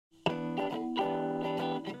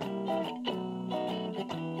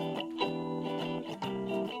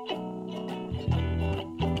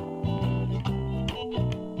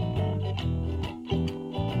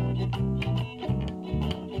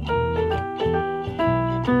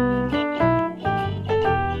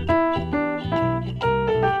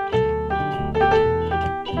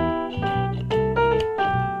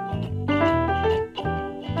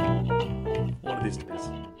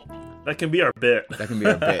can be our bit. That can be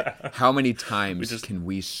our bit. How many times just- can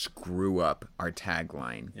we screw up our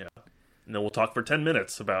tagline? Yeah. And then we'll talk for 10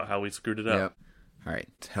 minutes about how we screwed it up. Yep. All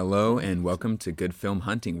right. Hello and welcome to Good Film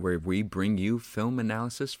Hunting, where we bring you film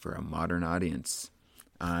analysis for a modern audience.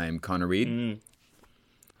 I'm Connor Reed.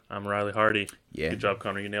 I'm Riley Hardy. Yeah. Good job,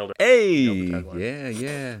 Connor. You nailed it. Hey! Nailed the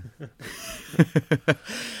tagline.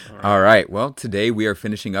 Yeah. All right. Well, today we are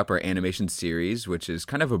finishing up our animation series, which is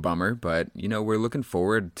kind of a bummer, but, we're looking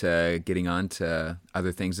forward to getting on to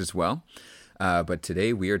other things as well. But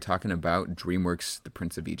today we are talking about DreamWorks' The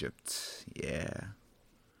Prince of Egypt. Yeah.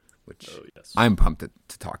 Which yes. I'm pumped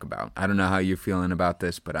to talk about. I don't know how you're feeling about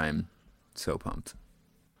this, but I'm so pumped.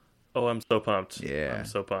 Oh, I'm so pumped. Yeah. I'm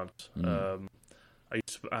so pumped.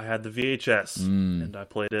 I had the VHS and I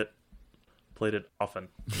played it often.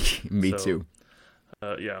 Me So, too.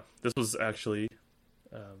 Yeah, this was actually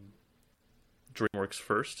DreamWorks'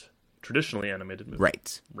 first traditionally animated movie.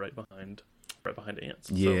 Right behind Ants.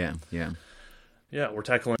 Yeah, So, yeah. yeah, we're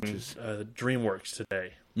tackling DreamWorks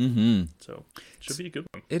today. Mm-hmm. So it should be a good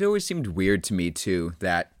one. It always seemed weird to me, too,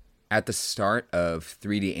 that at the start of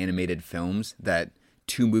 3D animated films, that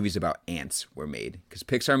two movies about ants were made. Because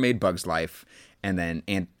Pixar made Bug's Life, and then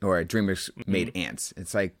DreamWorks made Ants.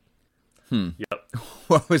 It's like, Yep.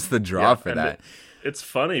 what was the draw for and that? It's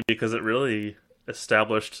funny because it really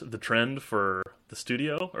established the trend for the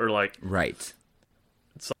studio, or like Right.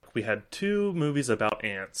 it's like we had two movies about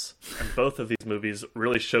ants, and both of these movies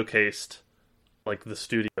really showcased like the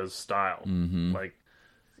studio's style. Mm-hmm. Like,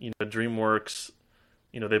 DreamWorks,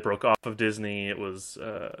 they broke off of Disney. It was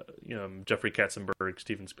Jeffrey Katzenberg,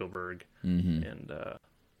 Steven Spielberg, and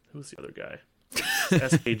who was the other guy?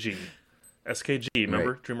 SKG. SKG,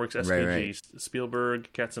 remember? Right. DreamWorks SKG, Right. Spielberg,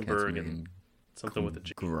 Katzenberg, and something with a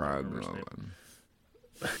G. I don't remember his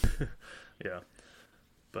name. Yeah.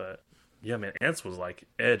 But, yeah, man, Ants was, like,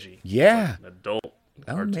 edgy. Yeah. Like an adult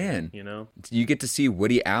Oh, cartoon, man. You get to see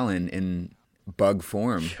Woody Allen in bug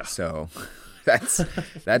form, so that's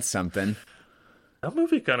something. That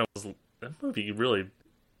movie really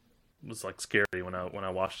was, like, scary when I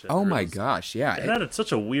watched it. Oh, my was, gosh, yeah. It had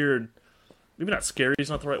such a weird, maybe not scary is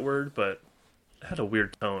not the right word, but it had a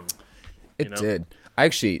weird tone. It did.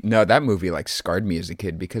 No, that movie like scarred me as a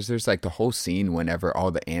kid because there's like the whole scene whenever all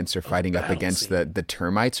the ants are fighting up against the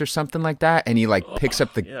termites or something like that, and he like picks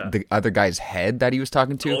up the other guy's head that he was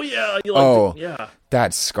talking to. Oh yeah, yeah.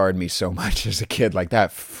 That scarred me so much as a kid. Like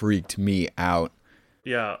that freaked me out.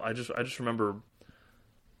 Yeah, I just remember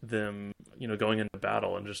them, going into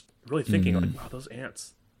battle and just really thinking like, wow, those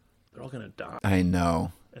ants, they're all gonna die. I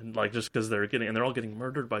know. And like just because they're all getting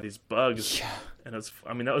murdered by these bugs. Yeah. And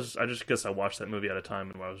I just guess I watched that movie at a time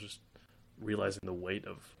when I was just realizing the weight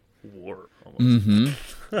of war almost.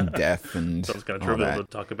 Mm-hmm. Death and So it's kind of all trivial that.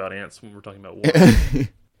 to talk about ants when we're talking about war.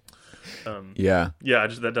 Yeah. Yeah,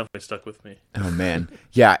 that definitely stuck with me. Oh, man.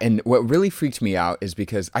 Yeah, and what really freaked me out is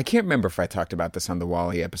because I can't remember if I talked about this on the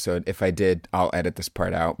Wall-E episode. If I did, I'll edit this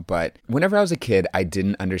part out. But whenever I was a kid, I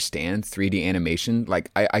didn't understand 3D animation. Like,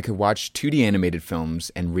 I could watch 2D animated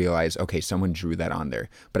films and realize, okay, someone drew that on there.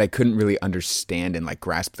 But I couldn't really understand and, like,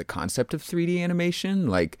 grasp the concept of 3D animation.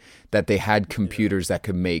 Like, that they had computers that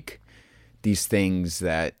could make these things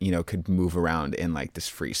that, could move around in, like, this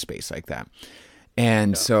free space like that.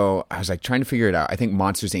 And so I was like trying to figure it out. I think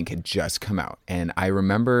Monsters, Inc. had just come out. And I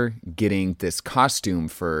remember getting this costume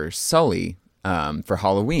for Sully for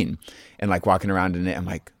Halloween and like walking around in it. I'm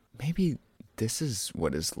like, maybe this is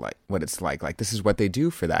what it's like. Like this is what they do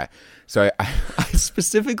for that. So I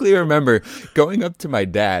specifically remember going up to my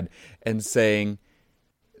dad and saying,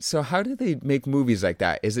 so how do they make movies like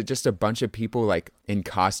that? Is it just a bunch of people like in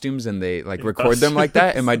costumes and they like record them like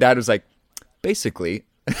that? And my dad was like, basically.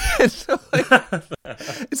 so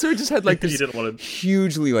I just had like this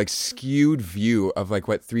hugely like skewed view of like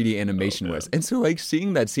what 3D animation was. And so like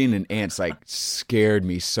seeing that scene in Ants like scared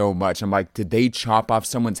me so much. I'm like, did they chop off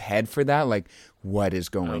someone's head for that? Like what is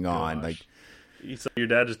going on? Like so your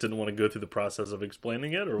dad just didn't want to go through the process of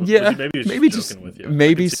explaining it, or maybe he was just joking with you.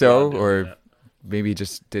 Maybe so, or maybe he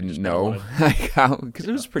just didn't know like how, because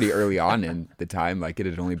it was pretty early on in the time. Like it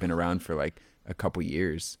had only been around for like a couple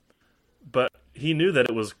years. But he knew that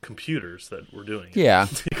it was computers that were doing it. Yeah.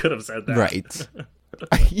 He could have said that. Right.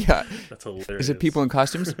 Yeah. That's hilarious. Is it people in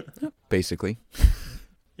costumes? Basically.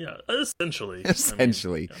 Yeah, essentially.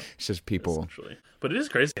 Essentially. It's just people. Essentially. But it is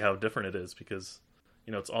crazy how different it is because,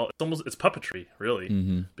 it's puppetry,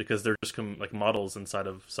 really. Because they're just like models inside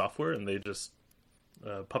of software and they just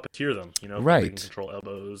puppeteer them, Right. They can control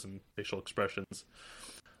elbows and facial expressions.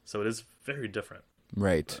 So it is very different.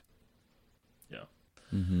 Right. But,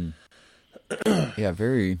 yeah. Yeah,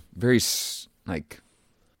 very, very, like,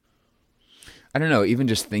 I don't know, even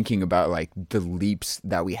just thinking about like the leaps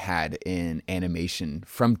that we had in animation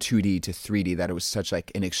from 2D to 3D, that it was such like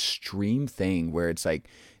an extreme thing where it's like,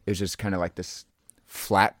 it was just kind of like this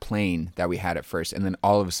flat plane that we had at first. And then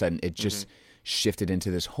all of a sudden it just shifted into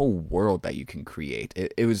this whole world that you can create.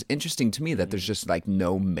 It was interesting to me that there's just like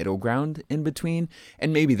no middle ground in between.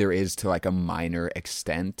 And maybe there is to like a minor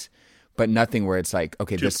extent, but nothing where it's like,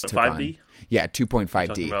 okay, this took on. 2.5D? Yeah,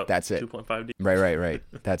 2.5D. That's it. 2.5D? Right.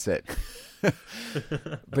 That's it.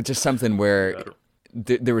 But just something where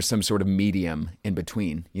there was some sort of medium in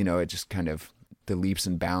between. You know, it just kind of the leaps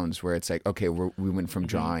and bounds where it's like, okay, we went from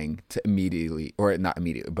drawing to immediately, or not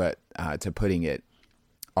immediately, but to putting it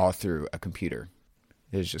all through a computer.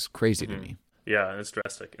 It's just crazy to me. Yeah, and it's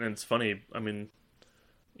drastic. And it's funny, I mean,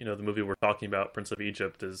 you know, the movie we're talking about, Prince of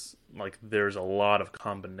Egypt, is like there's a lot of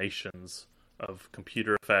combinations of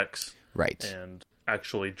computer effects. Right. And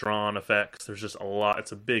actually drawn effects. There's just a lot.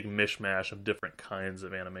 It's a big mishmash of different kinds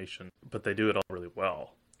of animation, but they do it all really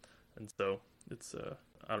well. And so it's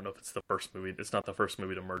I don't know if it's the first movie. It's not the first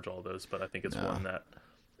movie to merge all those, but I think it's one that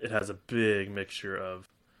it has a big mixture of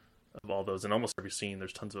all those. In almost every scene,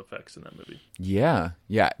 there's tons of effects in that movie. Yeah,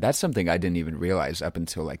 that's something I didn't even realize up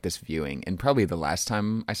until like this viewing, and probably the last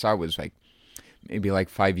time I saw it was like maybe like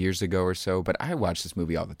 5 years ago or so. But I watched this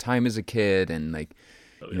movie all the time as a kid, and like.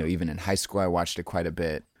 You know, even in high school, I watched it quite a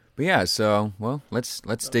bit. But yeah, so, well, let's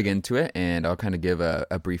dig into it, and I'll kind of give a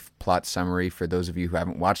brief plot summary for those of you who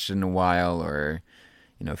haven't watched it in a while, or,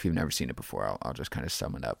 you know, if you've never seen it before, I'll just kind of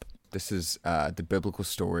sum it up. This is the biblical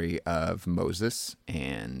story of Moses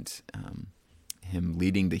and him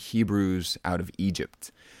leading the Hebrews out of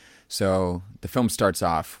Egypt. So the film starts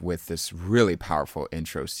off with this really powerful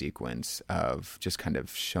intro sequence of just kind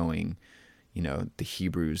of showing, you know, the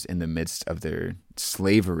Hebrews in the midst of their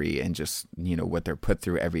slavery and just, you know, what they're put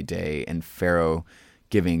through every day, and Pharaoh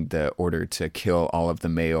giving the order to kill all of the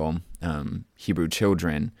male Hebrew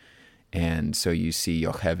children. And so you see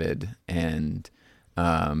Yocheved and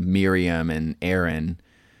Miriam and Aaron,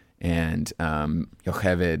 and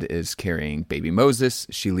Yocheved is carrying baby Moses.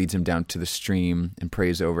 She leads him down to the stream and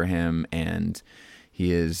prays over him, and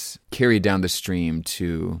he is carried down the stream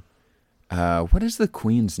to, what is the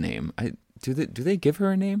queen's name? Do they give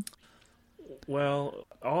her a name? Well,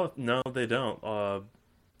 no, they don't.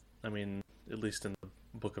 I mean, at least in the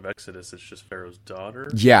Book of Exodus, it's just Pharaoh's daughter.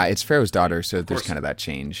 Yeah, it's Pharaoh's daughter, so there's kind of that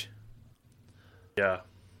change. Yeah,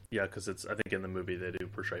 because it's. I think in the movie they do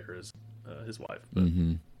portray her as his wife. But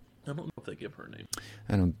I don't know if they give her a name.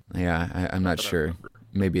 I don't. Yeah, I'm not sure.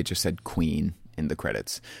 Maybe it just said Queen in the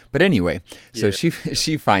credits. But anyway, so she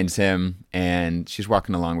finds him, and she's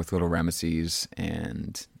walking along with little Ramesses,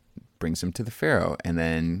 and brings him to the Pharaoh, and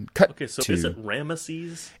then is it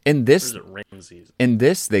Ramesses? In this, or is it Ramses? In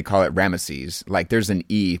this, they call it Ramesses. Like there's an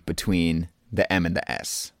E between the M and the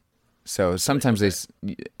S. So sometimes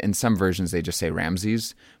in some versions they just say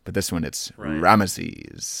Ramses, but this one it's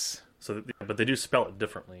Ramesses. So, but they do spell it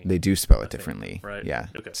differently. They do spell it differently, right? Yeah.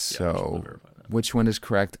 Okay. So which one is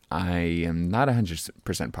correct? I am not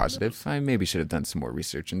 100% positive. I maybe should have done some more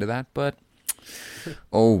research into that, but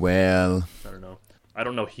oh well. I don't know. I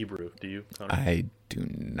don't know Hebrew. Do you? I do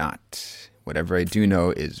not. Whatever I do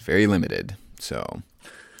know is very limited. So,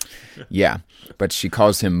 yeah. But she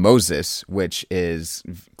calls him Moses, which is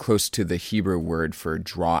close to the Hebrew word for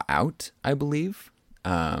draw out, I believe,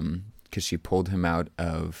 because she pulled him out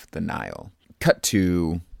of the Nile. Cut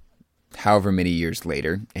to however many years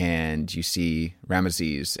later, and you see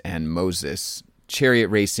Ramesses and Moses chariot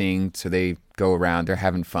racing. So they go around, they're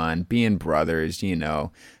having fun, being brothers, you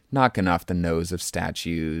know, knocking off the nose of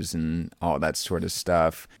statues and all that sort of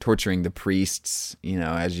stuff, torturing the priests, you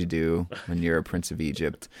know, as you do when you're a prince of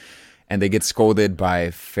Egypt. And they get scolded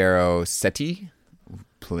by Pharaoh Seti,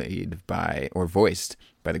 voiced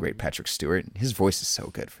by the great Patrick Stewart. His voice is so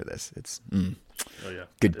good for this. It's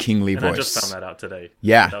good kingly voice. I just found that out today.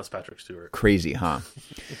 Yeah. That was Patrick Stewart. Crazy, huh?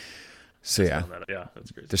 So yeah. Yeah,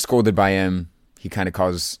 that's crazy. They're scolded by him. He kind of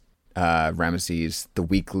calls Ramesses the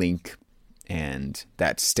weak link, and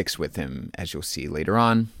that sticks with him, as you'll see later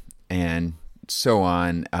on, and so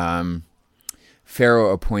on.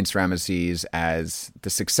 Pharaoh appoints Ramesses as the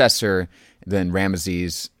successor. Then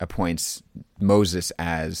Ramesses appoints Moses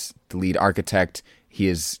as the lead architect. He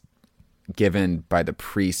is given by the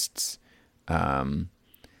priests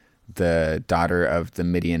the daughter of the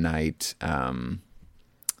Midianite.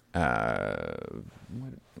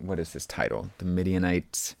 What is this title? The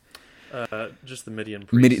Midianite. Just the Midian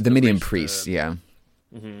priest. The Midian priest, yeah.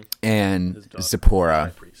 Mm-hmm. And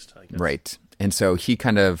Zipporah. Priest, right. And so she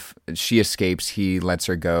escapes, he lets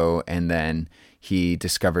her go, and then he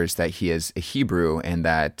discovers that he is a Hebrew and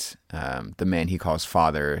that the man he calls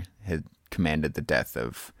father had commanded the death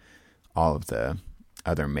of all of the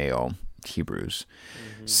other male Hebrews.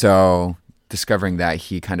 Mm-hmm. So discovering that,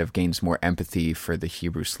 he kind of gains more empathy for the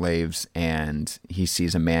Hebrew slaves, and he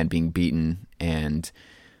sees a man being beaten and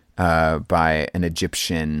by an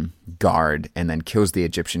Egyptian guard, and then kills the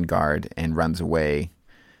Egyptian guard and runs away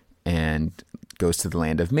and goes to the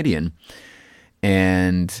land of Midian.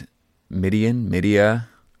 And Midia,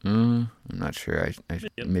 I'm not sure.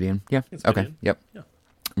 Midian? Yeah. Okay. Midian. Yep. Yeah.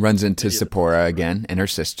 Runs into Zipporah again and her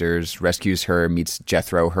sisters, rescues her, meets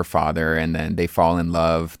Jethro, her father, and then they fall in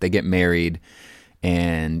love. They get married,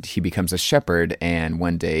 and he becomes a shepherd. And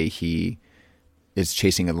one day he is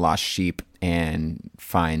chasing a lost sheep and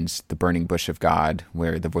finds the burning bush of God,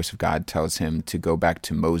 where the voice of God tells him to go back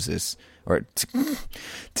to Moses, or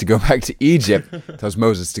to go back to Egypt, tells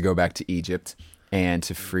Moses to go back to Egypt and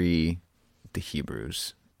to free the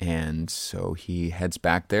Hebrews. And so he heads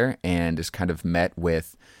back there and is kind of met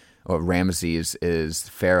with, Ramesses is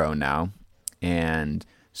Pharaoh now. And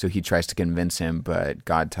so he tries to convince him, but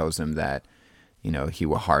God tells him that, he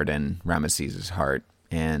will harden Ramesses' heart.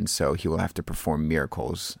 And so he will have to perform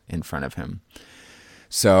miracles in front of him.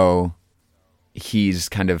 So he's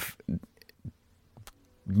kind of,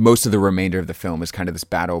 most of the remainder of the film is kind of this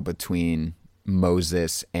battle between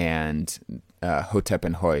Moses and Hotep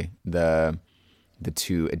and Hoi, the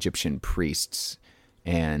two Egyptian priests.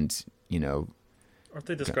 And, aren't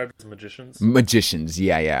they described as magicians? Magicians,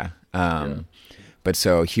 yeah. But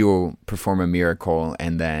so he will perform a miracle,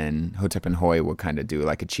 and then Hotep and Hoi will kind of do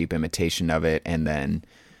like a cheap imitation of it, and then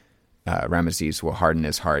Ramesses will harden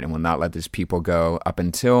his heart and will not let his people go up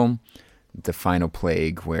until the final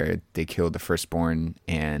plague, where they kill the firstborn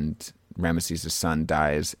and Ramesses' son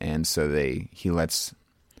dies, and so he lets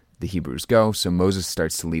the Hebrews go. So Moses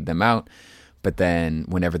starts to lead them out, but then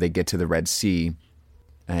whenever they get to the Red Sea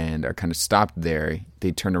and are kind of stopped there,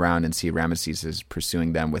 they turn around and see Ramesses is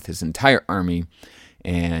pursuing them with his entire army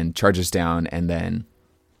and charges down, and then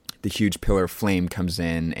the huge pillar of flame comes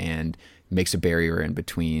in and makes a barrier in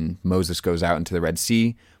between. Moses goes out into the Red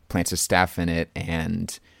Sea, plants his staff in it,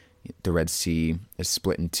 and the Red Sea is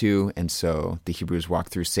split in two, and so the Hebrews walk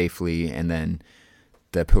through safely, and then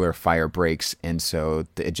the pillar of fire breaks, and so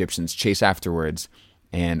the Egyptians chase afterwards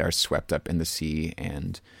and are swept up in the sea,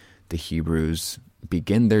 and the Hebrews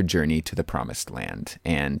begin their journey to the Promised Land.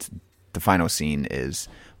 And the final scene is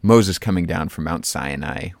Moses coming down from Mount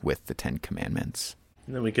Sinai with the 10 Commandments.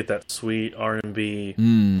 And then we get that sweet R&B,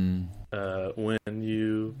 When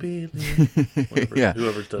You Believe. Yeah.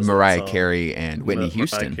 Whoever does Mariah Carey and Whitney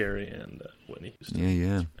Houston. Mariah Carey and Whitney Houston.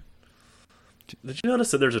 Yeah. Did you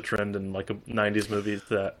notice that there's a trend in like 90s movies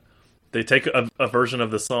that they take a version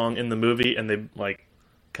of the song in the movie and they like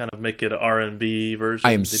kind of make it an R&B version?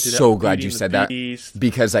 I am so glad you said that,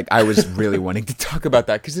 because like I was really wanting to talk about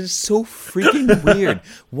that, because it's so freaking weird.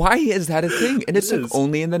 Why is that a thing? And it's like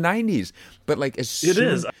only in the 90s. But like as soon... It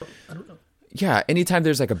is. I don't know. Yeah, anytime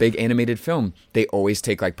there's like a big animated film, they always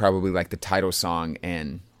take like probably like the title song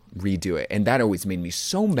and redo it. And that always made me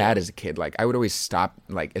so mad as a kid. Like I would always stop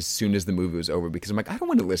like as soon as the movie was over, because I'm like, I don't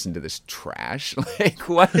want to listen to this trash. Like,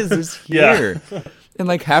 why is this here? Yeah. And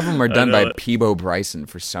like half of them are done by Peebo Bryson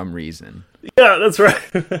for some reason. Yeah, that's right.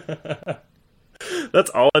 That's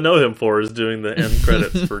all I know him for, is doing the end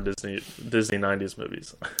credits for Disney 90s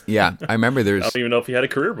movies. Yeah, I remember there's... I don't even know if he had a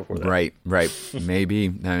career before that. Right. Maybe.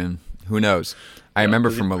 Who knows? I remember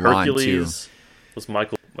from Mulan Hercules too. Was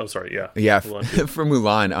Michael... Oh, sorry, yeah. Yeah, for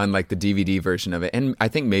Mulan, on like the DVD version of it. And I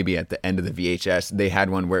think maybe at the end of the VHS, they had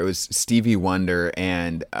one where it was Stevie Wonder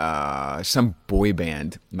and some boy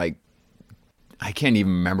band. Like, I can't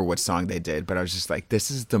even remember what song they did, but I was just like, this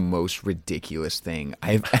is the most ridiculous thing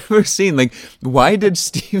I've ever seen. Like, why did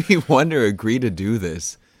Stevie Wonder agree to do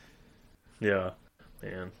this? Yeah,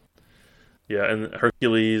 man. Yeah, and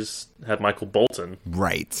Hercules had Michael Bolton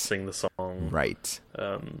sing the song. Right.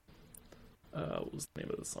 What was the name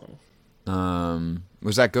of the song?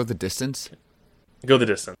 Was that Go the Distance? Go the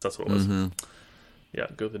Distance, that's what it was. Mm-hmm. Yeah,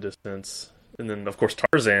 Go the Distance. And then, of course,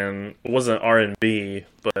 Tarzan wasn't R&B,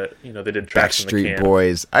 but, they did Tracks in the Can. Backstreet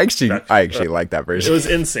Boys. I actually like that version. It was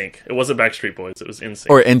NSYNC. It wasn't Backstreet Boys. It was NSYNC.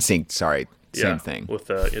 Or NSYNC, sorry. Same thing.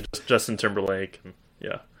 With Justin Timberlake. And,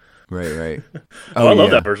 yeah. Right. I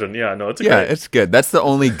love that version. Yeah, no, it's great. It's good. That's the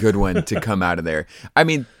only good one to come out of there. I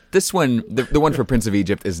mean, this one, the one for Prince of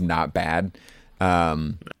Egypt, is not bad.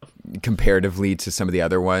 Comparatively to some of the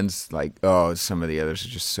other ones. Like, some of the others are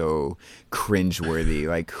just so cringeworthy.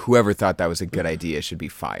 Like, whoever thought that was a good idea should be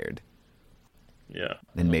fired. Yeah.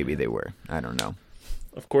 And maybe they were. I don't know.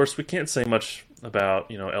 Of course, we can't say much about,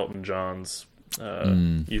 Elton John's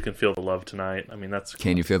You Can Feel the Love Tonight. I mean, that's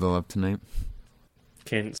Can You Feel the Love Tonight?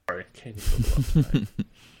 Can You Feel the Love Tonight?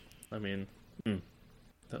 I mean,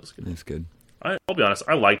 that was good. That's good. I'll be honest,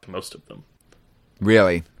 I liked most of them.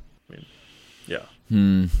 Really? I mean, yeah.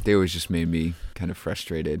 They always just made me kind of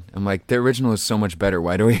frustrated. I'm like, the original is so much better.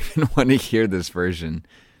 Why do I even want to hear this version?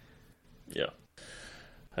 Yeah.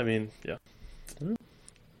 I mean, yeah. That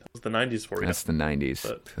was the 90s for you. That's the 90s.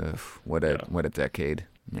 Ugh, what a decade,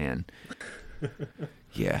 man.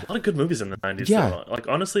 Yeah. A lot of good movies in the 90s. Yeah. Though. Like,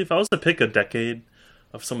 honestly, if I was to pick a decade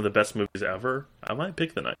of some of the best movies ever, I might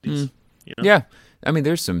pick the 90s. You know? Yeah. I mean,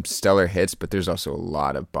 there's some stellar hits, but there's also a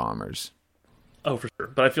lot of bombers. Oh, for sure.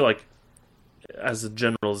 But I feel like, as a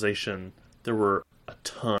generalization, there were a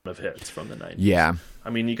ton of hits from the 90s. Yeah. I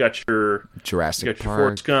mean, you got your Jurassic Park,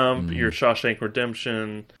 Forrest Gump, your Shawshank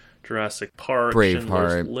Redemption, Jurassic Park,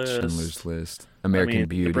 Braveheart, Schindler's List, American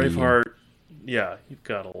Beauty. Braveheart, yeah, you've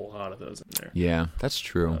got a lot of those in there. Yeah, that's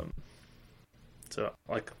true. So,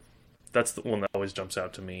 like, that's the one that always jumps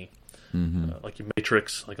out to me. Like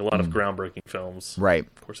Matrix, like a lot of groundbreaking films. Right.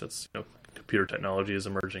 Of course, that's, computer technology is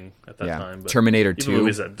emerging at that time. But Terminator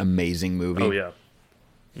 2, amazing movie. Oh, yeah.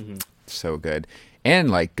 So good.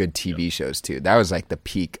 And, like, good TV shows, too. That was, like, the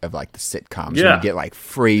peak of, like, the sitcoms. Yeah. You get, like,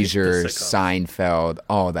 Frasier, Seinfeld,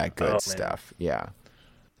 all that good stuff. Yeah.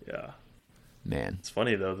 Yeah. Man. It's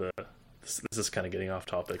funny, though, this is kind of getting off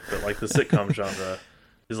topic, but, like, the sitcom genre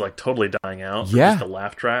is, like, totally dying out. Yeah. Just the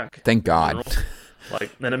laugh track. Thank God.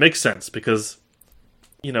 Like, and it makes sense because,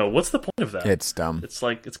 what's the point of that? It's dumb. It's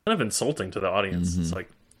like, it's kind of insulting to the audience. It's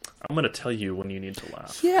like, I'm going to tell you when you need to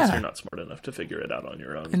laugh. Yeah. Because you're not smart enough to figure it out on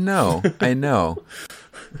your own. I know.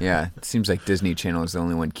 Yeah. It seems like Disney Channel is the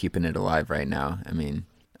only one keeping it alive right now. I mean,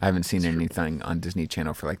 I haven't seen anything on Disney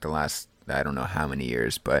Channel for, like, the last, I don't know how many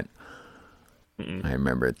years, but I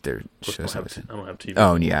remember their shows. I don't have TV.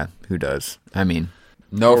 Oh, yeah. Who does? I mean,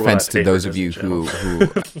 no offense to those of you who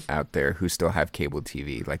out there who still have cable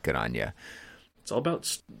TV. Like, good on you. It's all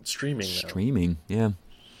about streaming now. Streaming, yeah.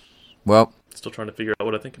 Well, still trying to figure out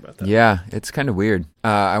what I think about that. Yeah, it's kind of weird.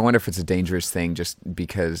 I wonder if it's a dangerous thing just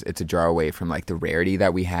because it's a draw away from, like, the rarity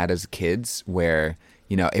that we had as kids where,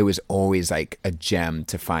 it was always, like, a gem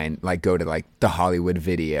to find, like, go to, like, the Hollywood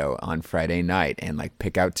Video on Friday night and, like,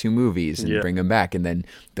 pick out 2 movies and bring them back. And then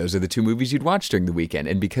those are the 2 movies you'd watch during the weekend.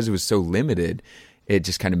 And because it was so limited, it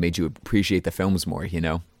just kind of made you appreciate the films more,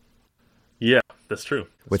 Yeah, that's true.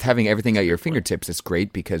 With having everything at your fingertips, it's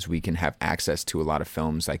great because we can have access to a lot of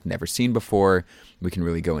films like never seen before. We can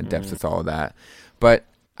really go in depth with all of that. But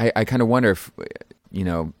I kind of wonder if,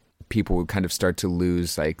 people would kind of start to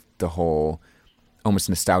lose, like, the whole almost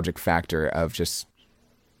nostalgic factor of just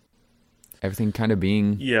everything kind of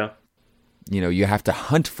being, you have to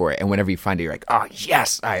hunt for it. And whenever you find it, you're like, oh,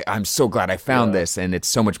 yes, I'm so glad I found this. And it's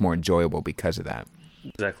so much more enjoyable because of that.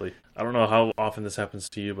 Exactly. I don't know how often this happens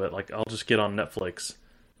to you, but, like, I'll just get on Netflix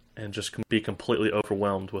and just be completely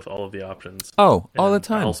overwhelmed with all of the options. Oh, all the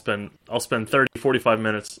time. I'll spend 30, 45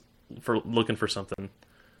 minutes looking for something.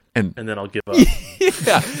 And then I'll give up.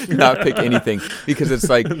 Yeah, not pick anything because it's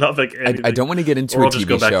like not pick anything. I don't want to get into or a I'll just TV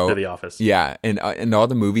go back show. To The Office. Yeah, and all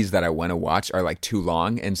the movies that I want to watch are, like, too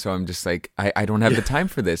long, and so I'm just like I don't have the time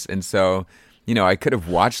for this, and so I could have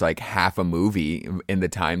watched, like, half a movie in the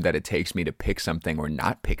time that it takes me to pick something or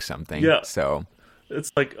not pick something. Yeah. So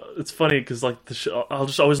it's like it's funny because, like, I'll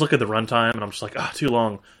just always look at the runtime and I'm just like, too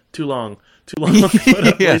long.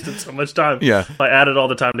 I've wasted so much time. Yeah. If I added all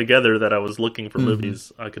the time together that I was looking for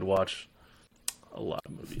movies, I could watch a lot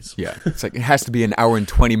of movies. Yeah, it's like it has to be an hour and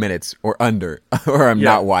 20 minutes or under, or I'm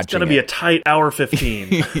not watching. It's got to be a tight hour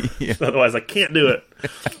 15. Otherwise, I can't do it.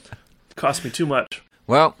 It costs me too much.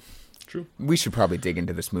 Well, true. We should probably dig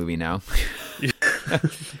into this movie now.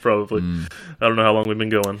 Probably. I don't know how long we've been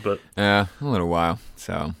going, but a little while.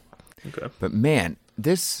 So, okay. But man,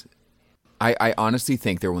 this. I honestly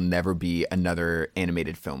think there will never be another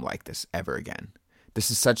animated film like this ever again. This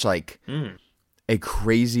is such, like, a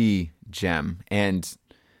crazy gem, and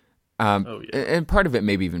and part of it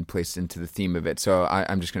maybe even placed into the theme of it. So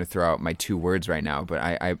I'm just going to throw out my 2 words right now, but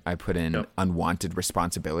I put in unwanted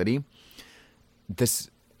responsibility. This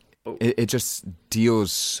it just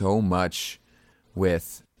deals so much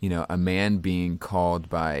with a man being called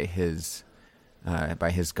by his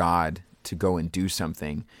God to go and do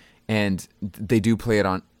something. And they do play it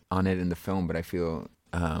on it in the film, but I feel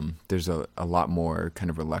there's a lot more kind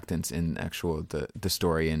of reluctance in the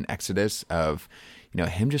story in Exodus of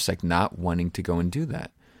him just, like, not wanting to go and do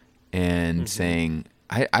that and saying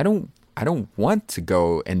I don't want to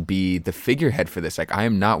go and be the figurehead for this. Like, I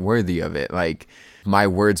am not worthy of it. Like, my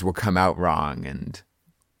words will come out wrong and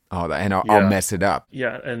all that, and I'll mess it up.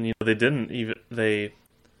 Yeah, and they didn't even I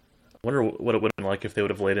wonder what it would have been like if they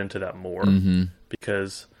would have laid into that more,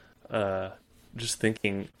 because just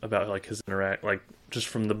thinking about like his like just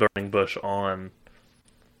from the burning bush on,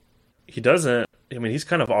 he doesn't. I mean, he's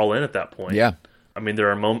kind of all in at that point. Yeah. I mean, there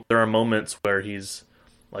are moments where he's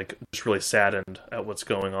like just really saddened at what's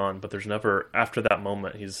going on, but there's never after that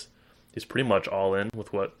moment he's pretty much all in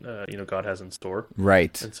with what God has in store.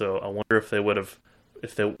 Right. And so I wonder if what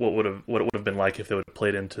it would have been like if they would have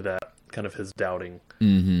played into that kind of his doubting a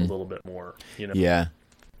little bit more. Yeah.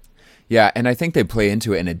 Yeah, and I think they play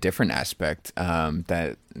into it in a different aspect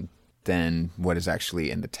than what is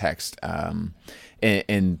actually in the text.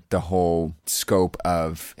 In the whole scope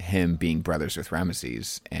of him being brothers with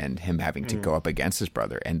Ramesses and him having to go up against his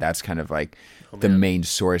brother. And that's kind of like the main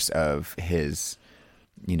source of his,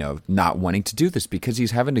 not wanting to do this, because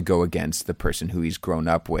he's having to go against the person who he's grown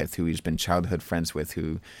up with, who he's been childhood friends with,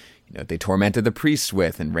 who, they tormented the priests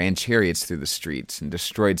with and ran chariots through the streets and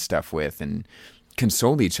destroyed stuff with and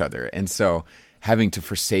consoled each other. And so having to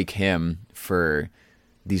forsake him for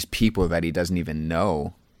these people that he doesn't even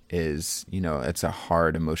know is, it's a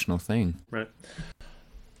hard emotional thing. Right.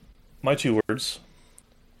 My 2 words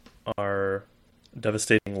are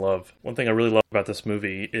devastating love. One thing I really love about this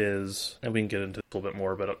movie is, and we can get into this a little bit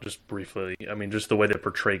more, but just briefly, I mean, just the way they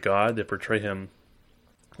portray God, they portray him,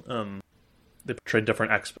 they portray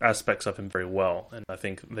different aspects of him very well. And I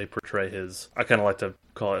think they portray I kind of like to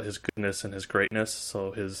call it his goodness and his greatness.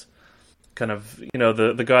 So his kind of,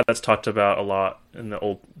 the God that's talked about a lot in the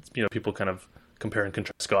old, people kind of compare and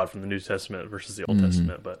contrast God from the New Testament versus the Old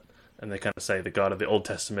Testament, and they kind of say the God of the Old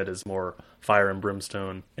Testament is more fire and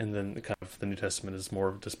brimstone, and then kind of the New Testament is more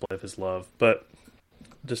of a display of his love. But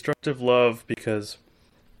destructive love, because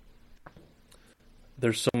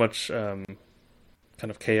there's so much kind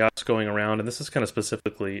of chaos going around, and this is kind of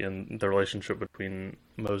specifically in the relationship between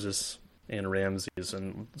Moses and Ramses,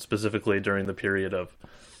 and specifically during the period of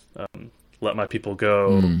let my people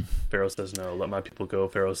go, Pharaoh says no, let my people go,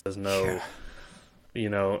 Pharaoh says no.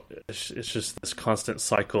 It's just this constant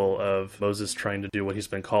cycle of Moses trying to do what he's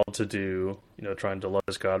been called to do, trying to love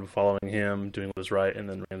his God, following him, doing what is right, and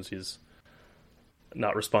then Ramses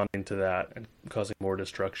not responding to that and causing more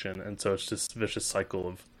destruction. And so it's just a vicious cycle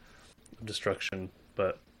of destruction,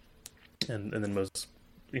 and then Moses,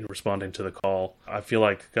 responding to the call. I feel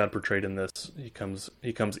like God portrayed in this, he comes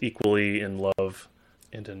equally in love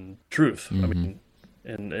and in truth. I mean,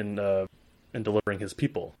 in delivering his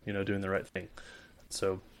people, doing the right thing.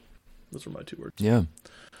 So those are my 2 words. Yeah,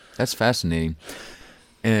 that's fascinating.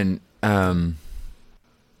 And that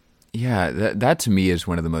to me is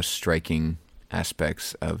one of the most striking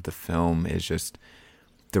aspects of the film, is just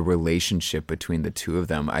the relationship between the two of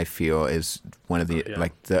them. I feel is one of the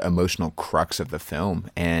like the emotional crux of the film,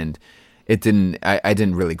 and I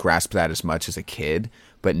didn't really grasp that as much as a kid,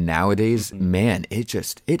 but nowadays, man, it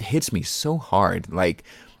hits me so hard. Like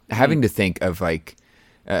having to think of like,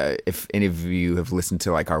 if any of you have listened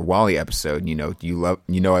to like our Wally episode,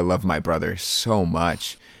 I love my brother so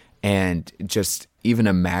much, and just even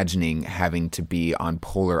imagining having to be on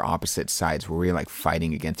polar opposite sides where we're like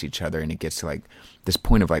fighting against each other, and it gets to like this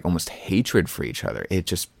point of like almost hatred for each other. It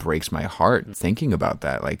just breaks my heart thinking about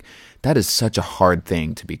that. Like that is such a hard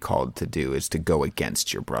thing to be called to do, is to go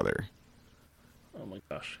against your brother. Oh my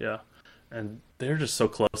gosh, yeah. And they're just so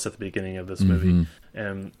close at the beginning of this movie,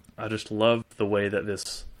 and I just love the way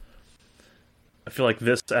that I feel like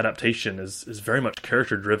this adaptation is very much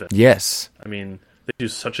character driven. Yes. I mean, they do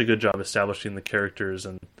such a good job establishing the characters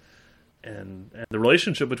and the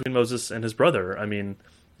relationship between Moses and his brother. I mean,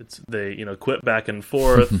 they quit back and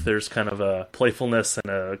forth. There's kind of a playfulness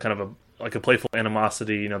and a kind of a playful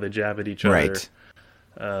animosity. They jab at each other.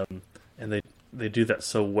 Right. And they do that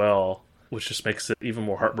so well, which just makes it even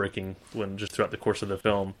more heartbreaking when just throughout the course of the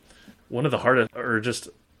film. One of the hardest, or just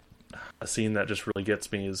a scene that just really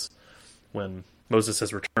gets me, is when Moses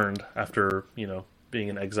has returned after, being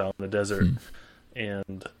in exile in the desert,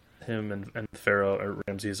 and him and Pharaoh or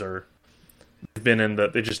Ramses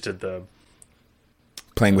they just did the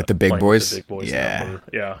playing with the big boys. The big boys yeah. Number.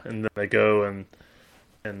 Yeah. And then they go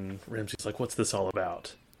and Ramses like, what's this all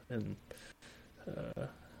about? And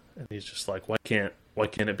he's just like, why can't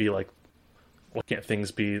it be like, why can't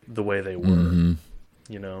things be the way they were? And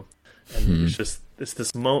it's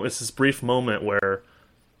this brief moment where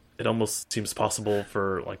it almost seems possible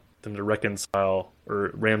for like them to reconcile,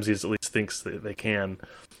 or Ramses at least thinks that they can,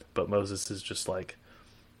 but Moses is just like,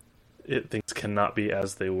 things cannot be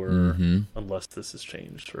as they were unless this is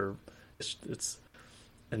changed. Or it's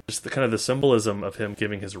and just the kind of the symbolism of him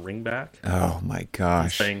giving his ring back. Oh my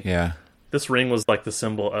gosh! Saying, yeah, this ring was like the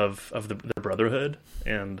symbol of their brotherhood,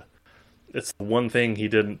 and it's the one thing he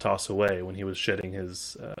didn't toss away when he was shedding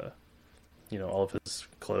his, all of his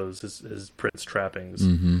clothes, his prince trappings,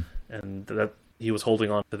 and that he was holding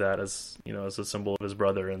on to that as as a symbol of his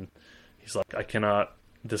brother, and he's like,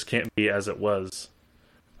 this can't be as it was,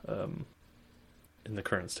 in the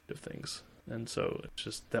current state of things, and so it's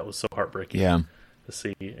just that was so heartbreaking, to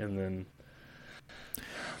see, and then.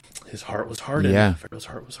 His heart was hardened. Yeah. Pharaoh's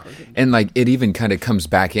heart was hardened. And like it even kind of comes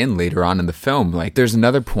back in later on in the film. Like there's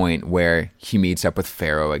another point where he meets up with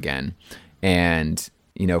Pharaoh again, and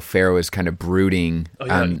Pharaoh is kind of brooding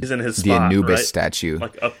on he's in his the spot, Anubis right? statue.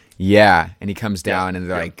 Like up. Yeah, and he comes down and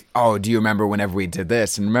they're like, "Oh, do you remember whenever we did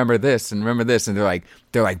this and remember this and remember this?" And they're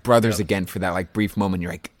like brothers again for that like brief moment.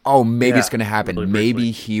 You're like, "Oh, maybe it's gonna happen. Really maybe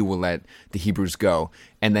briefly. he will let the Hebrews go."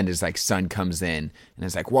 And then his like son comes in and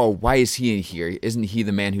it's like, "Whoa, why is he in here? Isn't he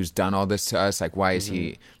the man who's done all this to us? Like, why is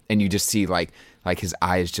he?" And you just see like his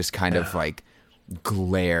eyes just kind of like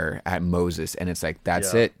glare at Moses, and it's like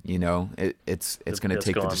that's it. It's gonna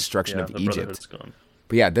take the destruction of Egypt. Gone.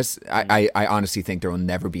 But yeah, I honestly think there will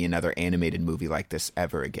never be another animated movie like this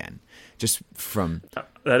ever again. Just from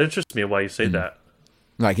That interests me why you say that.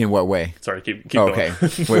 like in what way? Sorry, keep going. Okay.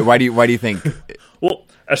 Wait, why do you think? Well,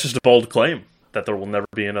 that's just a bold claim that there will never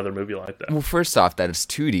be another movie like that. Well, first off, that it's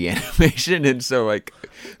 2D animation, and so like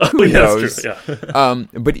who That's knows? true. Yeah.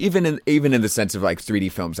 But even in the sense of like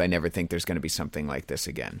 3D films, I never think there's going to be something like this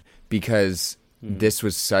again because. This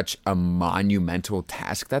was such a monumental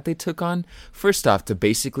task that they took on. First off, to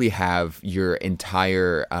basically have your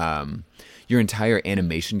entire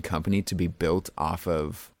animation company to be built off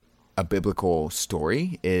of a biblical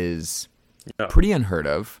story is pretty unheard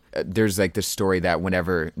of. There's like this story that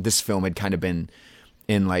whenever this film had kind of been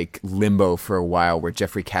in like limbo for a while, where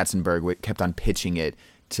Jeffrey Katzenberg kept on pitching it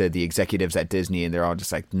to the executives at Disney, and they're all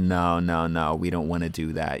just like, no, we don't want to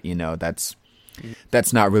do that.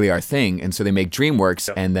 That's not really our thing. And so they make DreamWorks,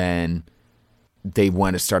 and then they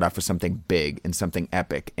want to start off with something big and something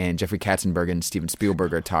epic. And Jeffrey Katzenberg and Steven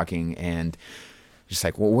Spielberg are talking, and just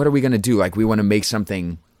like, well, what are we going to do? Like, we want to make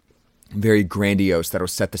something very grandiose that'll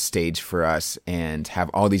set the stage for us and have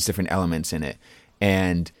all these different elements in it.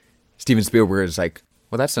 And Steven Spielberg is like,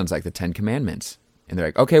 well, that sounds like the 10 Commandments. And they're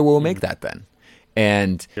like, okay, well, we'll make that then.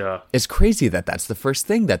 And it's crazy that that's the first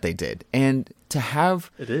thing that they did. And to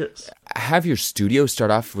have your studio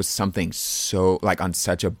start off with something so like on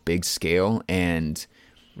such a big scale, and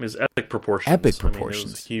it was epic proportions. It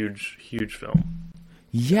was a huge film.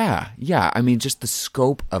 Yeah. I mean, just the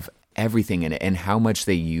scope of everything in it and how much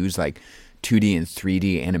they use like 2D and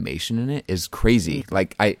 3D animation in it is crazy.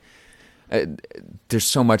 Like there's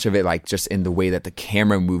so much of it, like just in the way that the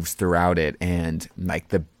camera moves throughout it, and like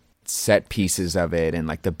the set pieces of it, and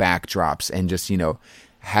like the backdrops, and just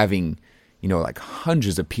having like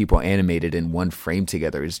hundreds of people animated in one frame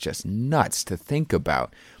together is just nuts to think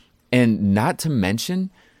about. And not to mention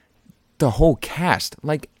the whole cast.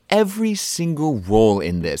 Like every single role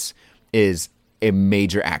in this is a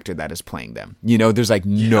major actor that is playing them. There's like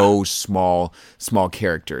no small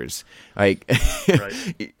characters. Like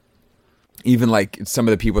even like some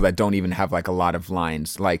of the people that don't even have like a lot of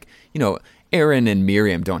lines, like Aaron and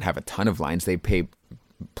Miriam don't have a ton of lines. They play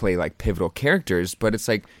like pivotal characters, but it's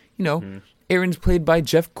like, Aaron's played by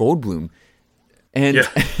Jeff Goldblum, and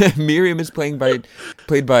Miriam is played by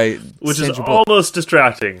which Sandra is Bullock. Almost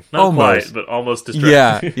distracting. Not quite, but almost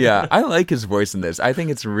distracting. Yeah. I like his voice in this. I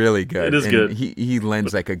think it's really good. It is good. He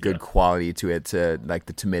lends like a good quality to it, to like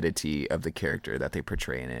the timidity of the character that they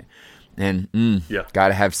portray in it. And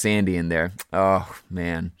gotta have Sandy in there. Oh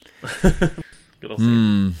man. Good old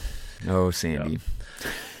Sandy. Oh, Sandy.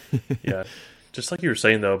 Yeah. Just like you were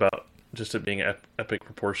saying though about just it being epic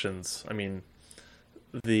proportions. I mean,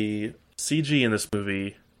 the CG in this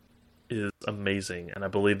movie is amazing, and I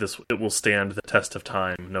believe it will stand the test of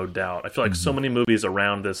time, no doubt. I feel like so many movies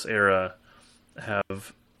around this era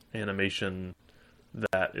have animation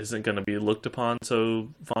that isn't going to be looked upon so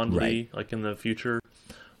fondly, like in the future.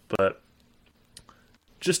 But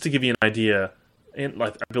just to give you an idea, and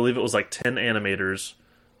like I believe it was like 10 animators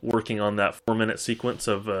working on that 4-minute sequence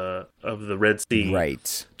of the Red Sea.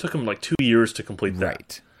 Right. Took them like 2 years to complete that.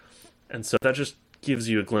 Right. And so that just gives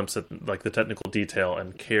you a glimpse at like the technical detail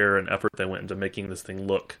and care and effort they went into making this thing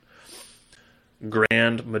look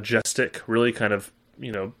grand, majestic, really kind of,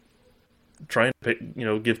 trying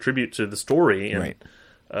to, give tribute to the story and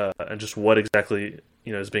and just what exactly,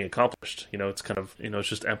 is being accomplished. It's kind of, it's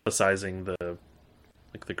just emphasizing the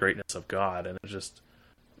greatness of God, and it just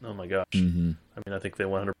Oh my gosh. Mm-hmm. I mean, I think they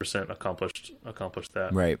 100% accomplished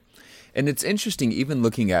that. Right. And it's interesting, even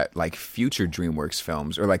looking at like future DreamWorks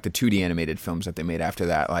films or like the 2D animated films that they made after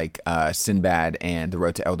that, like Sinbad and The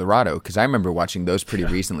Road to El Dorado, because I remember watching those pretty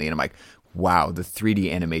recently, and I'm like, wow, the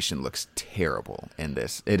 3D animation looks terrible in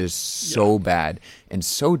this. It is so bad and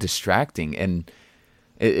so distracting, and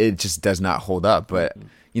it just does not hold up. But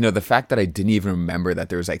you know, the fact that I didn't even remember that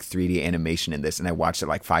there was like 3D animation in this, and I watched it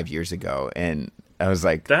like 5 years ago, and I was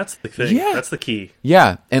like, that's the thing. Yeah. That's the key.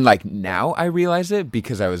 Yeah. And like now I realize it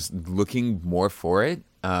because I was looking more for it.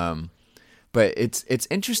 But it's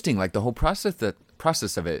interesting, like the whole process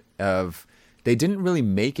of it, of they didn't really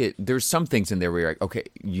make it. There's some things in there where you're like, okay,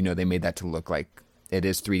 you know, they made that to look like it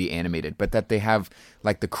is 3D animated, but that they have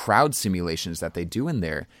like the crowd simulations that they do in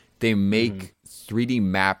there. They make 3D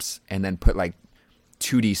maps and then put like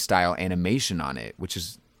 2D style animation on it, which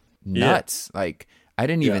is nuts. Like I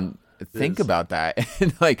didn't even think about that.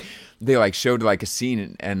 And like they like showed like a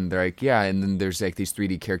scene and they're like, yeah, and then there's like these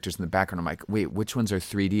 3D characters in the background. I'm like, wait, which ones are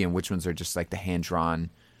 3D and which ones are just like the hand-drawn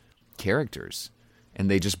characters? And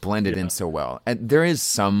they just blended in so well. And there is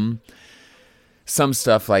some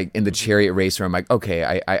stuff like in the chariot race where I'm like,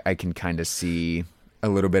 okay, I can kind of see a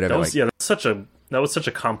little bit of it. That was such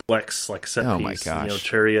a complex like set piece. Oh my gosh. You know,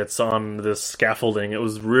 chariots on this scaffolding. It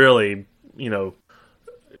was really, you know,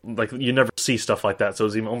 like you never see stuff like that, so it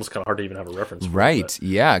was even almost kind of hard to even have a reference for right it.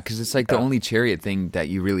 Yeah, because it's like the only chariot thing that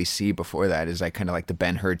you really see before that is like kind of like the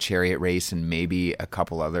Ben-Hur chariot race and maybe a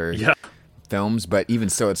couple other films, but even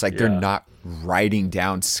so it's like they're not riding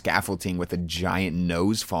down scaffolding with a giant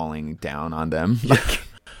nose falling down on them. Like,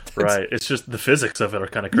 right, it's just the physics of it are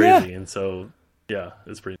kind of crazy, and so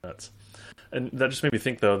it's pretty nuts. And that just made me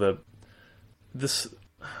think though there's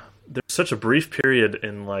such a brief period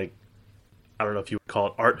in like, I don't know if you would call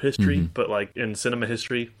it art history, but like in cinema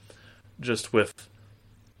history, just with,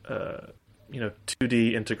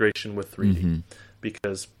 2D integration with 3D,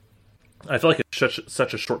 because I feel like it's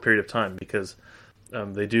such a short period of time because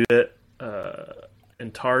they do it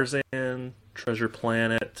in Tarzan, Treasure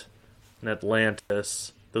Planet, and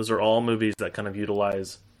Atlantis. Those are all movies that kind of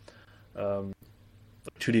utilize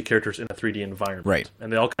 2D characters in a 3D environment, right?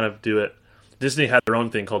 And they all kind of do it. Disney had their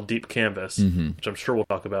own thing called Deep Canvas, which I'm sure we'll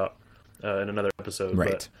talk about in another episode,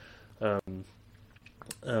 right? But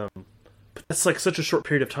that's like such a short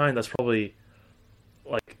period of time. That's probably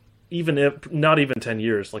like even if not even 10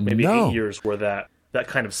 years, like maybe 8 years, where that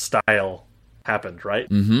kind of style happened, right?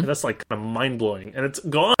 And that's like kind of mind blowing, and it's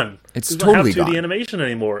gone. It's totally don't have 2D gone. animation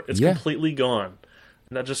anymore. It's completely gone,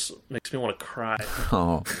 and that just makes me want to cry.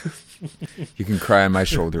 Oh, you can cry on my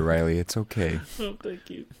shoulder, Riley. It's okay. Oh,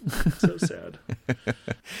 thank you. So sad,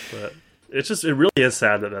 but. It really is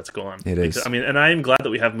sad that that's gone. It is. I mean, and I am glad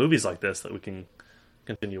that we have movies like this that we can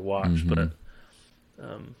continue to watch, but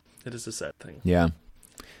it is a sad thing. Yeah.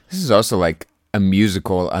 This is also like a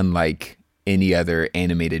musical unlike any other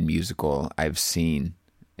animated musical I've seen.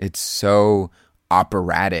 It's so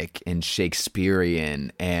operatic and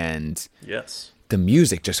Shakespearean, and the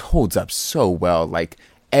music just holds up so well. Like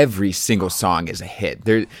every single song is a hit.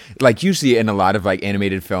 There, like usually in a lot of like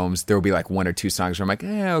animated films, there will be like one or two songs where I'm like,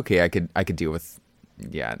 okay, I could deal with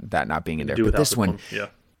that not being in there. But this one,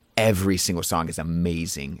 every single song is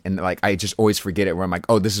amazing, and like I just always forget it. Where I'm like,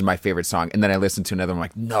 oh, this is my favorite song, and then I listen to another one, I'm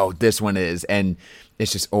like, no, this one is, and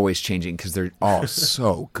it's just always changing because they're all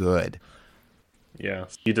so good. Yeah,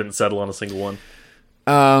 you didn't settle on a single one.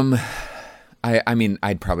 I mean,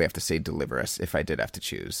 I'd probably have to say "Deliver Us" if I did have to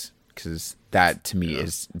choose. Because that to me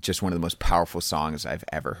is just one of the most powerful songs I've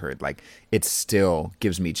ever heard. Like it still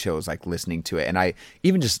gives me chills, like listening to it, and I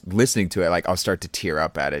even just listening to it, like I'll start to tear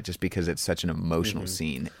up at it just because it's such an emotional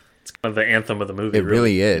scene. It's kind of the anthem of the movie. It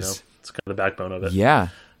really is. You know? It's kind of the backbone of it. Yeah.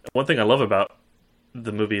 One thing I love about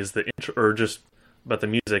the movie is the intro, or just about the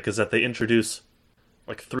music, is that they introduce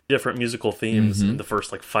like 3 different musical themes in the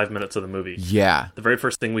first like 5 minutes of the movie. Yeah. The very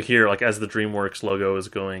first thing we hear, like as the DreamWorks logo is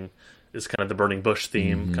going, is kind of the Burning Bush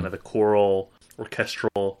theme, kind of the choral,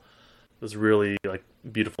 orchestral, those really like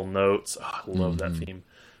beautiful notes. Oh, I love that theme.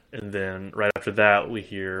 And then right after that, we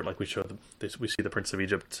hear, like we see the Prince of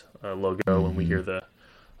Egypt logo, and we hear the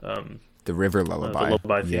River Lullaby, the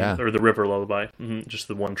lullaby theme, or the River Lullaby, just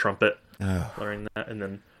the one trumpet blaring that, and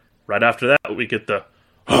then right after that, we get the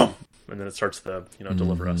and then it starts the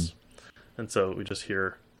Deliver Us, and so we just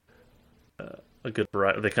hear a good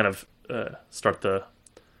variety. They kind of start the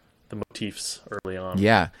motifs early on.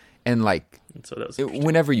 Yeah. And like, and so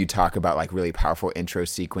whenever you talk about like really powerful intro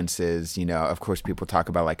sequences, of course people talk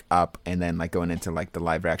about like Up, and then like going into like the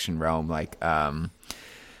live action realm, like, what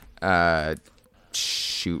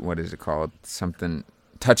is it called? Something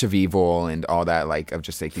Touch of Evil and all that, like of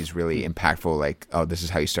just like these really impactful, like, oh, this is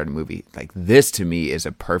how you start a movie. Like this to me is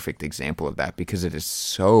a perfect example of that because it is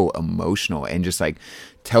so emotional and just like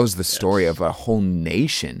tells the story of a whole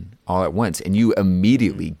nation all at once, and you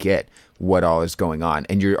immediately get what all is going on,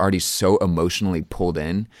 and you're already so emotionally pulled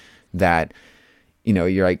in that, you know,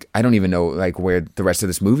 you're like, I don't even know like where the rest of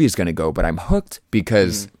this movie is going to go, but I'm hooked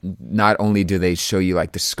because not only do they show you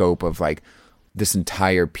like the scope of like this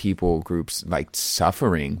entire people group's like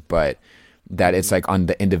suffering, but that it's like on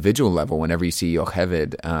the individual level. Whenever you see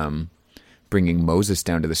Yocheved bringing Moses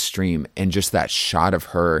down to the stream, and just that shot of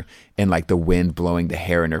her and like the wind blowing the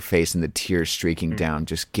hair in her face and the tears streaking down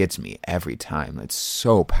just gets me every time. It's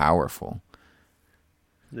so powerful.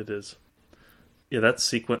 It is. Yeah, that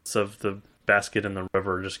sequence of the basket in the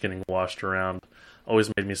river just getting washed around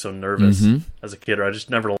always made me so nervous as a kid, or I just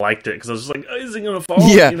never liked it because I was just like, oh, is he going to fall?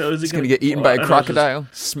 Yeah, you know, is he going to get eaten by a crocodile,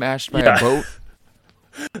 smashed by a boat?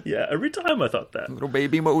 Yeah, every time I thought that. Little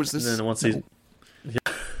baby Moses. And then once he's...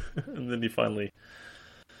 Yeah, and then he finally,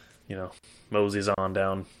 you know, moseys on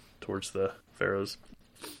down towards the Pharaoh's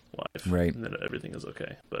wife. Right. And then everything is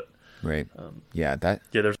okay. But right. Yeah,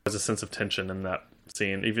 there's a sense of tension in that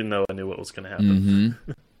scene, even though I knew what was going to happen.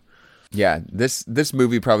 Yeah, this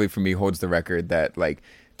movie probably for me holds the record that like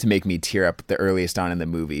to make me tear up the earliest on in the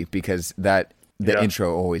movie, because the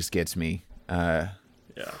intro always gets me. It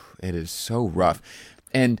is so rough.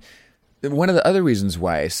 And one of the other reasons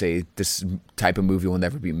why I say this type of movie will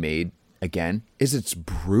never be made again is it's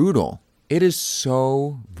brutal. It is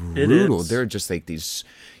so brutal. There are just like these,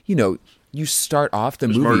 you know, you start off the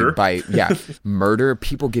movie murder. by murder,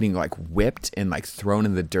 people getting like whipped and like thrown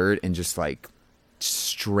in the dirt and just like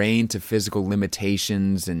strained to physical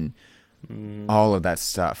limitations and all of that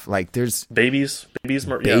stuff. Like there's babies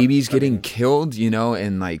getting killed, you know,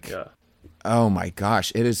 and like oh my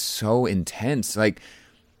gosh, it is so intense. Like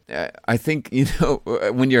I think, you know,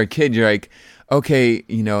 when you're a kid, you're like, okay,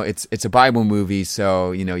 you know, it's a Bible movie,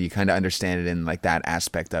 so, you know, you kind of understand it in like that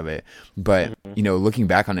aspect of it. But, you know, looking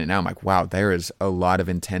back on it now, I'm like, wow, there is a lot of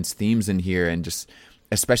intense themes in here, and just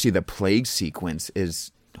especially the plague sequence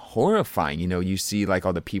is horrifying. You know, you see like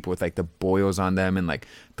all the people with like the boils on them and like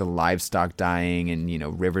the livestock dying and, you know,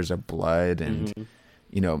 rivers of blood and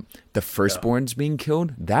you know, the firstborns being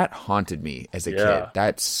killed. That haunted me as a kid.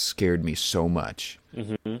 That scared me so much.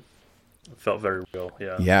 It felt very real.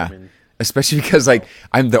 Yeah. I mean, especially because like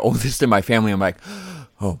I'm the oldest in my family. I'm like,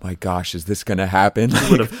 oh my gosh, is this gonna happen? You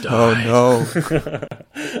would have died. Oh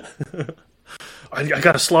no. I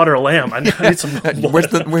gotta slaughter a lamb. I need some blood.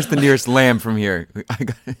 Where's the nearest lamb from here?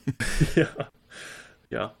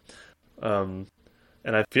 Yeah. And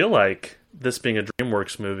I feel like this being a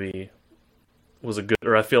DreamWorks movie was a good,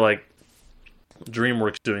 or I feel like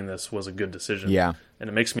DreamWorks doing this was a good decision. Yeah. And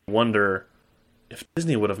it makes me wonder if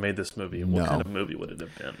Disney would have made this movie, what kind of movie would it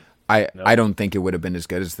have been? I don't think it would have been as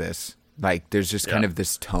good as this. Like, there's just kind of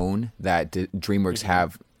this tone that DreamWorks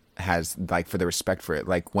has like for the respect for it.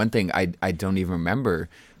 Like, one thing I don't even remember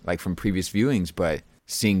like from previous viewings, but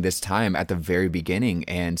seeing this time at the very beginning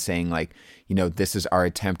and saying like, you know, this is our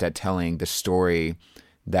attempt at telling the story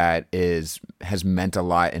that has meant a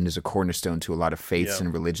lot and is a cornerstone to a lot of faiths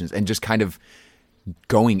and religions, and just kind of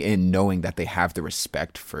going in knowing that they have the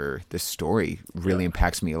respect for this story really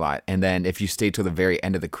impacts me a lot. And then if you stay till the very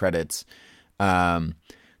end of the credits, there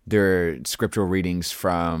are scriptural readings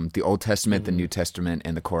from the Old Testament, the New Testament,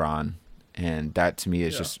 and the Quran. And that to me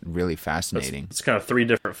is just really fascinating. It's kind of three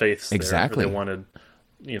different faiths. Exactly. They wanted,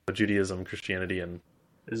 you know, Judaism, Christianity, and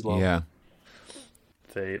Islam. Yeah.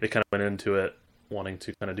 They kind of went into it wanting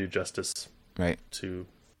to kind of do justice to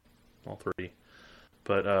all three.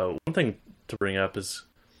 But one thing to bring up is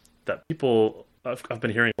that people I've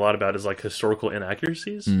been hearing a lot about is like historical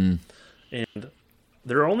inaccuracies, and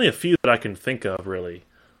there are only a few that I can think of really.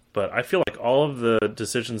 But I feel like all of the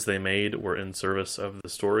decisions they made were in service of the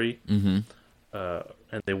story, and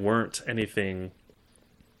they weren't anything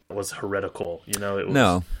that was heretical. You know, it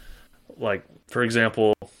was like, for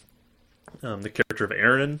example, the character of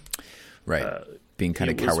Aaron, being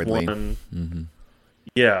kind of cowardly.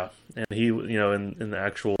 Yeah, and he, you know, in the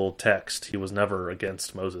actual text, he was never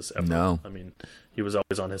against Moses ever. No, I mean, he was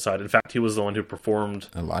always on his side. In fact, he was the one who performed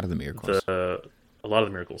a lot of the miracles. A lot of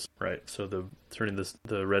the miracles, right? So turning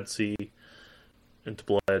the Red Sea into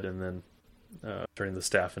blood, and then turning the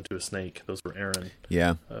staff into a snake. Those were Aaron.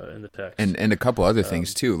 Yeah, in the text, and a couple other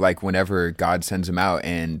things too. Like whenever God sends him out,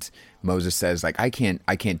 and Moses says, like, I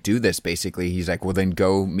can't do this. Basically, he's like, well, then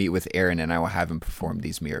go meet with Aaron, and I will have him perform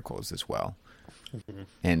these miracles as well.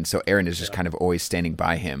 And so Aaron is just kind of always standing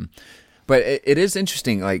by him. But it is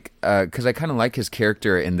interesting, like, because I kind of like his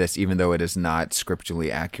character in this, even though it is not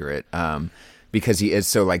scripturally accurate, because he is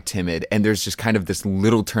so, like, timid. And there's just kind of this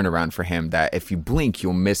little turnaround for him that if you blink,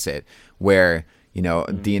 you'll miss it, where, you know,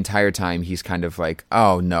 the entire time he's kind of like,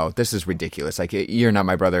 oh, no, this is ridiculous. Like, you're not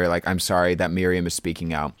my brother. Like, I'm sorry that Miriam is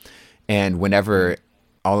speaking out. And whenever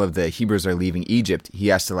all of the Hebrews are leaving Egypt, he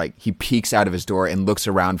has to, like, he peeks out of his door and looks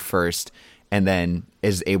around first and then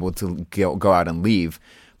is able to go out and leave.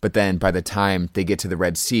 But then by the time they get to the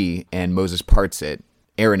Red Sea and Moses parts it,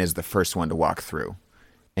 Aaron is the first one to walk through.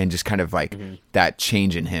 And just kind of like that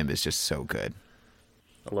change in him is just so good.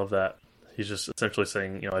 I love that. He's just essentially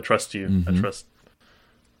saying, you know, I trust you. I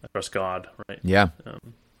trust God, right? Yeah.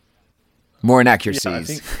 More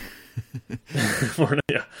inaccuracies. Yeah,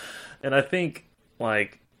 yeah. And I think,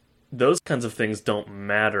 like, those kinds of things don't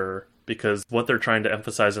matter because what they're trying to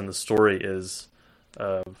emphasize in the story is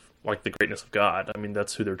like the greatness of God. I mean,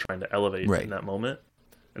 that's who they're trying to elevate in that moment.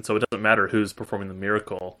 And so it doesn't matter who's performing the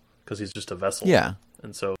miracle because he's just a vessel. Yeah.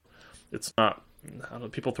 And so it's not, I don't know,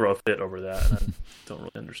 people throw a fit over that, and I don't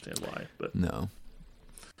really understand why. But no.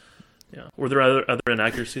 Yeah. Were there other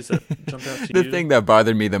inaccuracies that jumped out to The you? thing that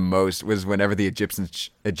bothered me the most was whenever the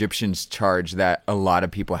Egyptians charged that a lot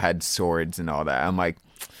of people had swords and all that. I'm like,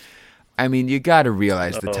 I mean, you got to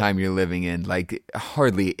realize the time you're living in. Like,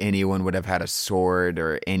 hardly anyone would have had a sword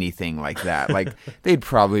or anything like that. Like, they'd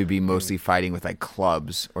probably be mostly fighting with, like,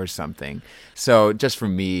 clubs or something. So, just for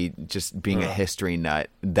me, just being a history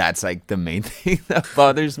nut, that's, like, the main thing that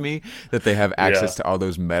bothers me, that they have access to all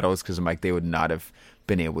those metals, because I'm like, they would not have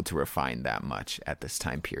been able to refine that much at this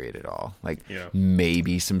time period at all. Like,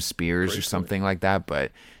 maybe some spears or something like that,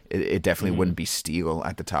 but it definitely wouldn't be steel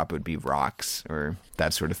at the top. It would be rocks or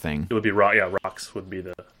that sort of thing. It would be rock. Yeah, rocks would be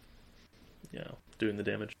the, doing the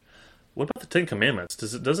damage. What about the Ten Commandments?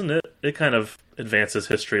 Doesn't it kind of advances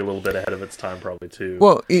history a little bit ahead of its time, probably too?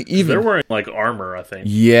 Well, even they're wearing like armor, I think.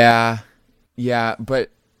 Yeah, but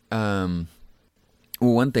well,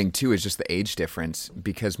 one thing too is just the age difference,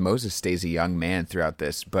 because Moses stays a young man throughout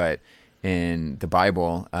this, but in the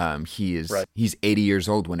Bible, he's 80 years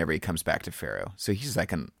old whenever he comes back to Pharaoh. So he's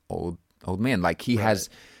like an old man. Like, he has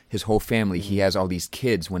his whole family. He has all these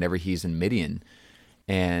kids whenever he's in Midian.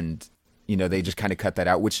 And, you know, they just kind of cut that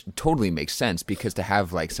out, which totally makes sense, because to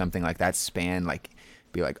have like something like that span, like,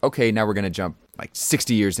 be like, okay, now we're going to jump like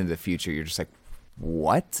 60 years into the future. You're just like,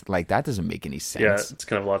 what? Like, that doesn't make any sense. Yeah, it's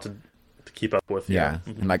kind of a lot to keep up with. Yeah.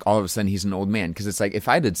 And like all of a sudden he's an old man, because it's like, if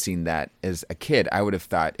I had seen that as a kid, I would have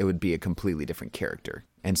thought it would be a completely different character.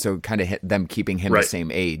 And so kind of them keeping him the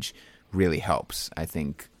same age really helps. I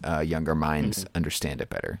think younger minds understand it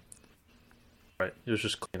better. Right. It was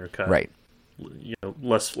just cleaner cut. Right. You know,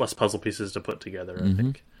 less puzzle pieces to put together, I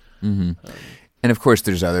think. And of course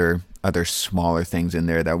there's other smaller things in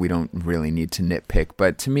there that we don't really need to nitpick.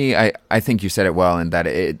 But to me, I think you said it well, in that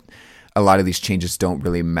a lot of these changes don't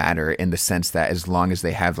really matter, in the sense that as long as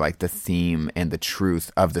they have like the theme and the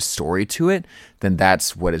truth of the story to it, then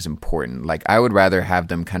that's what is important. Like, I would rather have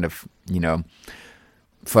them kind of, you know,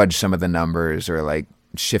 fudge some of the numbers or like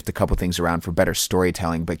shift a couple things around for better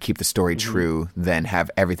storytelling, but keep the story true, than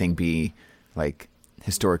have everything be like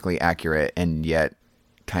historically accurate and yet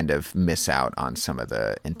kind of miss out on some of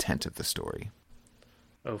the intent of the story.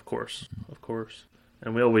 Of course.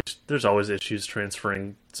 And there's always issues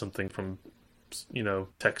transferring something from, you know,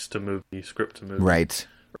 text to movie, script to movie, right?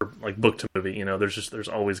 Or like book to movie. You know, there's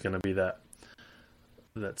always going to be that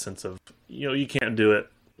sense of, you know, you can't do it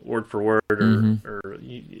word for word, or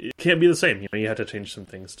it can't be the same. You know, you have to change some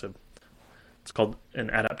things to. It's called an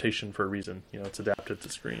adaptation for a reason. You know, it's adapted to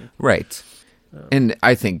screen. Right. And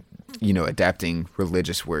I think, you know, adapting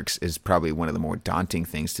religious works is probably one of the more daunting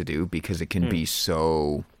things to do, because it can be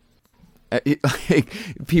so. Like,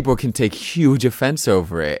 people can take huge offense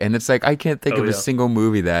over it, and it's like, I can't think of a single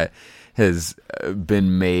movie that has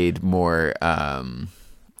been made more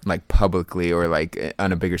like publicly or like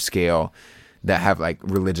on a bigger scale that have like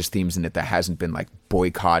religious themes in it that hasn't been like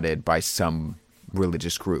boycotted by some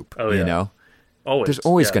religious group. You know, there's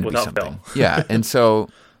always going to be something. Yeah, and so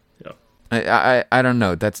I don't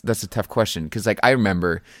know. That's a tough question, because like, I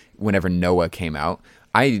remember whenever Noah came out,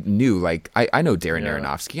 I knew, like, I know Darren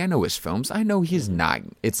Aronofsky. I know his films. I know it's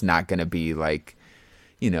not going to be like,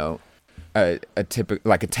 you know, a typical,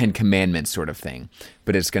 like a Ten Commandments sort of thing,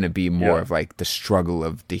 but it's going to be more of like the struggle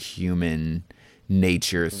of the human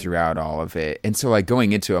nature throughout all of it. And so like,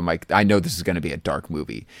 going into it, I'm like, I know this is going to be a dark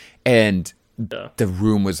movie. And the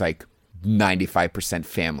room was like 95%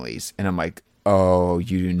 families. And I'm like, oh,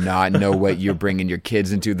 you do not know what you're bringing your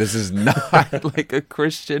kids into. This is not like a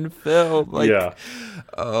Christian film. Like,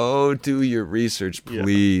 oh, do your research,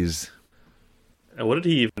 please. And what did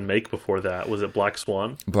he even make before that? Was it Black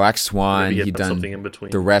Swan? Black Swan. Maybe He'd done something in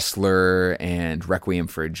between. The Wrestler and Requiem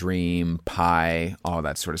for a Dream, Pi, all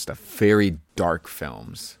that sort of stuff. Very dark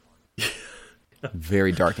films.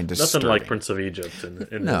 Very dark and disturbing. Nothing like Prince of Egypt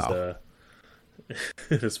in No.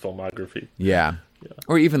 his filmography. Yeah.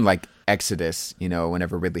 Or even like Exodus,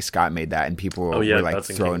 whenever Ridley Scott made that and people were like Gods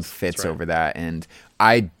and throwing Kings. fits That's right. over that. And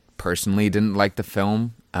I personally didn't like the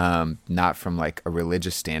film, not from like a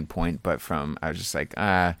religious standpoint, but I was just like,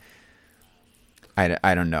 I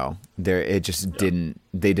don't know. They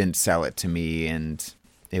didn't sell it to me, and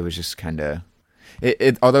it was just kind of,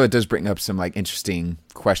 although it does bring up some like interesting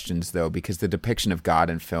questions though, because the depiction of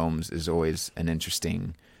God in films is always an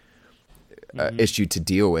interesting issue to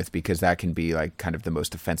deal with, because that can be like kind of the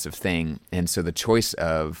most offensive thing. And so the choice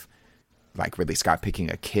of like Ridley Scott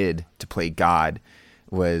picking a kid to play God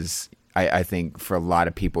was, I think, for a lot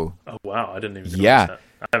of people. Oh wow, I didn't even notice Yeah. that.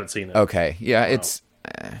 I haven't seen it. Okay, yeah,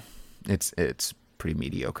 Wow. it's pretty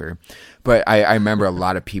mediocre, but I remember a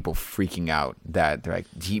lot of people freaking out that they're like,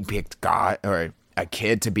 he picked God or a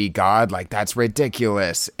kid to be God, like that's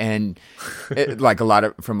ridiculous, and like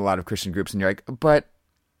from a lot of Christian groups, and you're like, but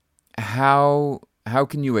how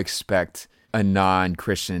can you expect a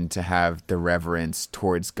non-Christian to have the reverence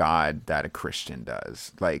towards God that a Christian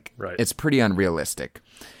does? Like, Right. It's pretty unrealistic.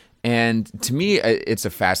 And to me, it's a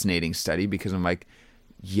fascinating study, because I'm like,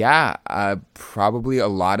 yeah, probably a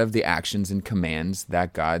lot of the actions and commands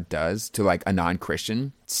that God does to like a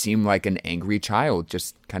non-Christian seem like an angry child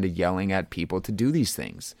just kind of yelling at people to do these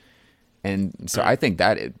things. And so I think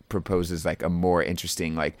that it proposes like a more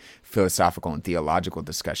interesting like philosophical and theological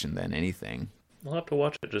discussion than anything. We'll have to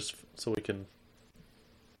watch it just so we can.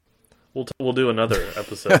 We'll do another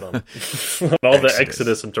episode on, on all the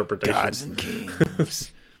Exodus interpretations. Gods and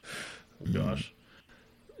Kings. Oh, gosh,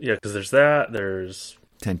 yeah, because there's that. There's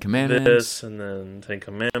Ten Commandments. this, and then Ten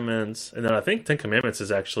Commandments, and then I think Ten Commandments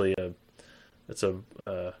is actually it's a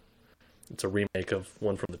remake of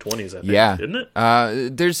one from the 20s. I think, Yeah. isn't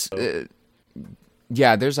it? There's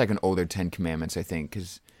like an older Ten Commandments, I think,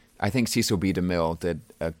 because I think Cecil B. DeMille did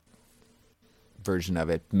a version of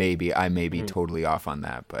it. Maybe I may be totally off on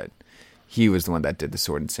that, but he was the one that did the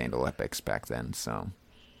Sword and Sandal epics back then, so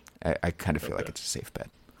I kind of feel like it's a safe bet.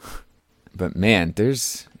 But man,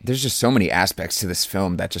 there's just so many aspects to this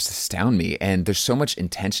film that just astound me, and there's so much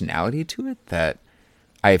intentionality to it that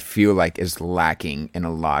I feel like is lacking in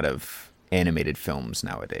a lot of animated films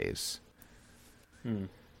nowadays.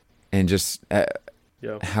 And just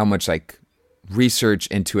how much like research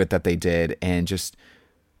into it that they did, and just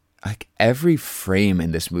like every frame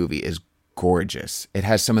in this movie is gorgeous. It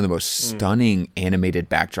has some of the most stunning animated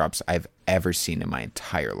backdrops I've ever seen in my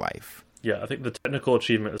entire life. Yeah, I think the technical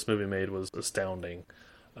achievement this movie made was astounding.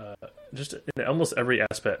 Just in almost every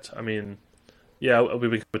aspect. I mean, yeah,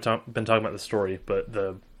 we've been talking about the story, but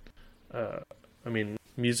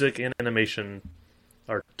music and animation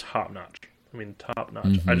are top notch. Top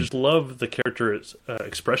notch. I just love the characters'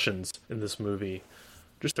 expressions in this movie,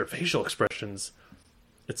 just their facial expressions.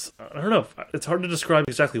 I don't know. It's hard to describe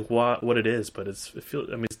exactly what it is, but it's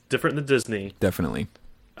different than Disney. Definitely.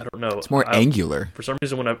 I don't know. It's more angular. For some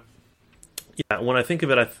reason, when I think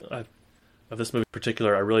of it, of this movie in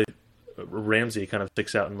particular, Ramsey kind of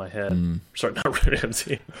sticks out in my head. Sorry, not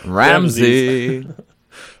Ramsey. Ramsey.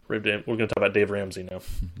 We're going to talk about Dave Ramsey now.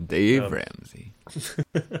 Dave Ramsey.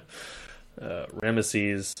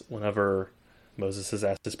 Ramesses, whenever Moses has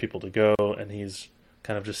asked his people to go, and he's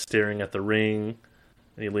kind of just staring at the ring,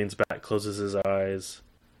 and he leans back, closes his eyes,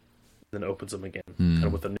 then opens them again, kind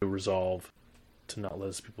of with a new resolve to not let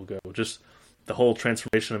his people go. Just the whole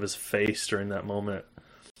transformation of his face during that moment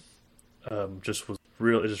just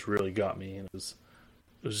really got me, and it was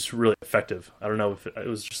just really effective. I don't know if it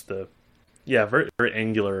was just very, very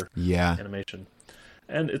angular animation.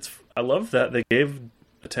 And I love that they gave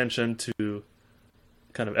attention to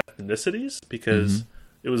kind of ethnicities, because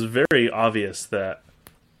it was very obvious that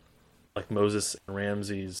like Moses and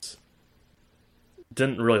Ramses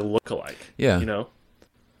didn't really look alike. Yeah.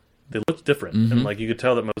 They looked different, and like you could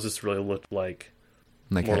tell that Moses really looked like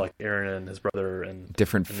more like Aaron and his brother, and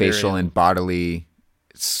different and facial Miriam. and bodily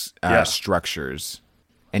structures,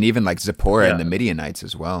 and even like Zipporah and the Midianites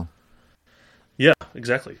as well. Yeah,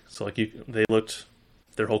 exactly. So like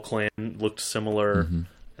their whole clan looked similar,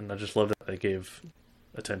 and I just love that they gave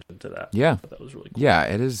attention to that. Yeah, that was really cool. Yeah,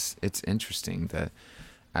 it is. It's interesting, the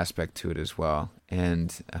aspect to it as well,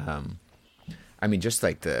 and just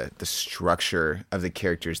like the structure of the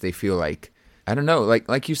characters, they feel like, I don't know,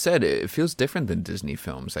 like you said, it feels different than Disney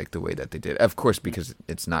films, like the way that they did. Of course, because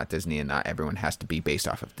it's not Disney, and not everyone has to be based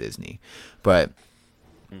off of Disney, but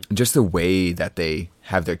just the way that they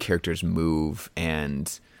have their characters move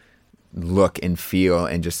and look and feel,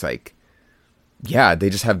 and just like, yeah, they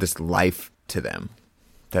just have this life to them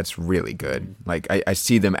that's really good. Like I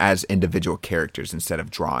see them as individual characters instead of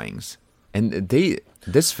drawings. And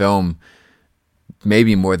this film,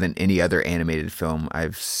 maybe more than any other animated film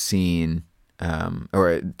I've seen,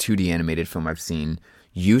 or a 2D animated film I've seen,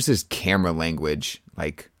 uses camera language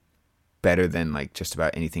like better than like just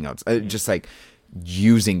about anything else. Just like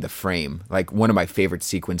using the frame. Like one of my favorite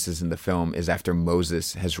sequences in the film is after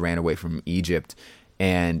Moses has ran away from Egypt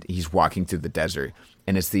and he's walking through the desert,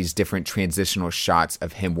 and it's these different transitional shots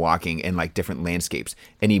of him walking in like different landscapes,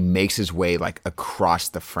 and he makes his way like across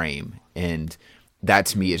the frame, and that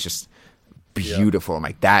to me is just beautiful. I'm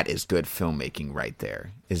like, that is good filmmaking right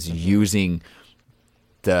there, is using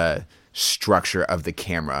the structure of the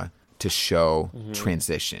camera to show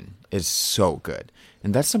transition is so good.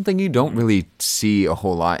 And that's something you don't really see a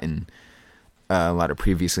whole lot in a lot of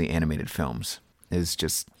previously animated films, is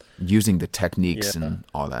just using the techniques and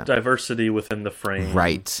all that. Diversity within the frame.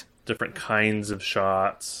 Right. Different kinds of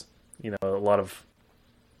shots. You know, a lot of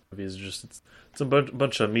movies are just, it's a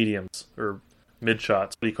bunch of mediums or mid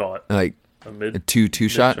shots. What do you call it? Like a two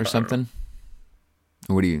shot or something?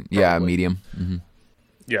 What do you, a medium. Mm-hmm.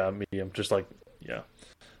 Yeah, medium. Just like,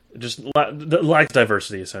 just lacks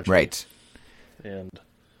diversity, essentially. Right. And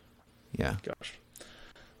yeah, gosh,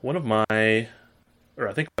 one of my, or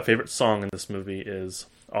I think my favorite song in this movie is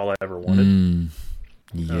 "All I Ever Wanted."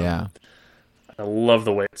 Yeah, I love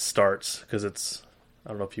the way it starts, because it's, I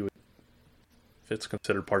don't know if it's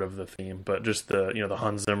considered part of the theme, but just the the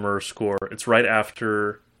Hans Zimmer score. It's right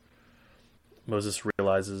after Moses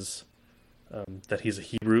realizes that he's a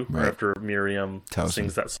Hebrew, right, or after Miriam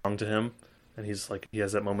sings him that song to him, and he's like, he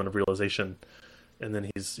has that moment of realization. And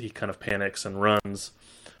then he kind of panics and runs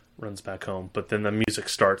back home. But then the music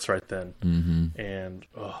starts right then, and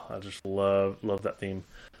I just love that theme.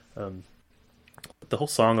 The whole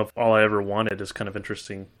song of "All I Ever Wanted" is kind of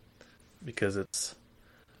interesting because it's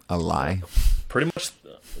a lie. Pretty much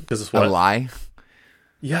because it's what? A lie.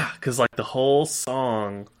 Yeah, because like the whole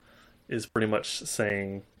song is pretty much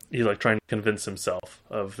saying, he's like trying to convince himself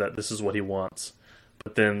of that this is what he wants.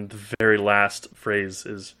 But then the very last phrase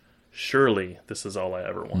is, "Surely this is all I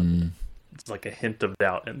ever wanted." It's like a hint of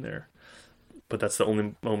doubt in there, but that's the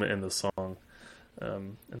only moment in the song,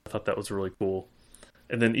 and I thought that was really cool.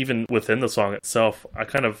 And then even within the song itself, I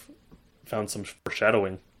kind of found some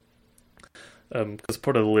foreshadowing, because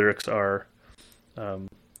part of the lyrics are, I'm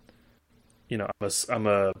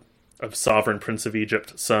a sovereign prince of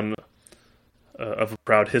Egypt, son of a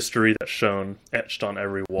proud history that's shown etched on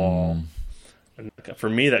every wall. And for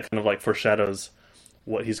me, that kind of like foreshadows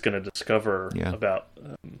what he's going to discover about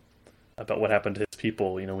what happened to his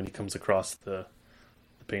people, when he comes across the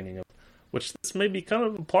painting of, which this may be kind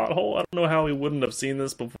of a plot hole. I don't know how he wouldn't have seen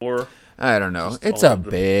this before. I don't know. It's a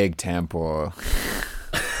big temple.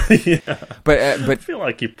 Yeah, but I feel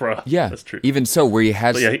like that's true. Even so, where he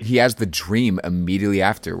has the dream immediately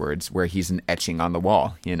afterwards, where he's an etching on the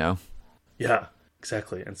wall. Yeah,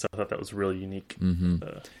 exactly. And so I thought that was really unique.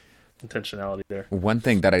 Intentionality there. One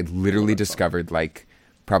thing that I literally discovered like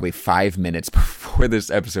probably 5 minutes before this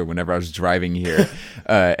episode, whenever I was driving here,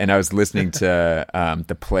 and I was listening to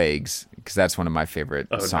The Plagues, because that's one of my favorite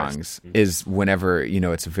songs, is whenever,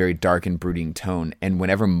 it's a very dark and brooding tone, and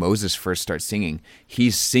whenever Moses first starts singing,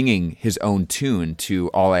 he's singing his own tune to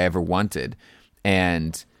All I Ever Wanted,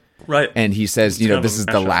 and he says, this is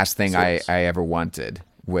the last thing I ever wanted,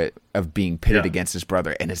 of being pitted against his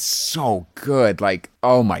brother, and it's so good. Like,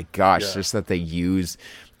 oh my gosh, just that they use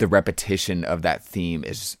the repetition of that theme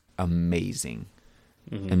is amazing,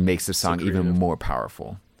 and makes the song even more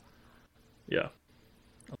powerful. Yeah,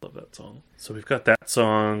 I love that song. So we've got that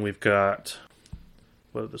song. We've got,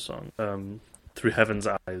 what other song? Through Heaven's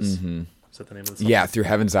Eyes. Is that the name of the song? Yeah, Through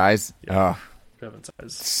Heaven's Eyes. Yeah. Heaven's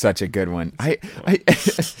Eyes. Such a good one. I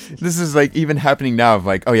this is like even happening now of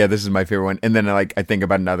like, oh yeah, this is my favorite one, and then I think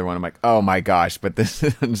about another one, I'm like, oh my gosh, but this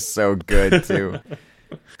is so good too.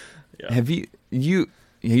 Have you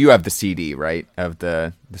have the CD, right, of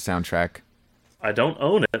the soundtrack? I don't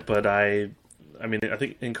own it, but I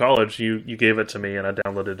think in college you gave it to me and I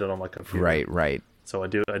downloaded it on my computer. Right. So I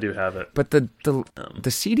do have it. But the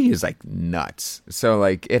CD is like nuts. So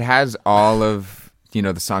like it has all of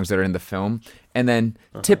the songs that are in the film. And then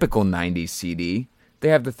typical 90s CD, they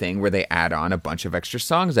have the thing where they add on a bunch of extra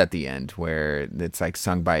songs at the end where it's like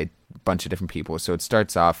sung by a bunch of different people. So it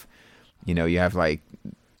starts off, you have like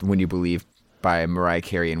When You Believe by Mariah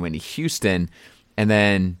Carey and Whitney Houston. And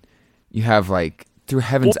then you have like Through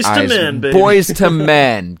Heaven's Boys to Eyes. Men, baby. Boys to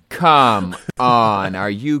Men. Come on. Are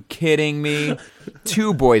you kidding me?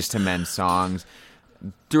 2 Boys to Men songs.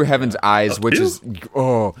 Through Heaven's Eyes, which is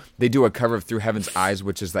they do a cover of Through Heaven's Eyes,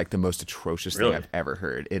 which is like the most atrocious thing I've ever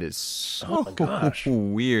heard. It is so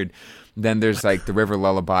weird. Then there's like The River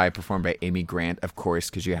Lullaby, performed by Amy Grant, of course,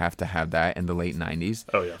 because you have to have that in the late 90s.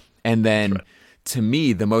 Oh yeah. And then to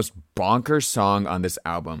me, the most bonkers song on this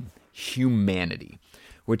album, Humanity,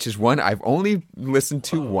 which is one I've only listened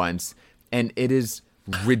to once, and it is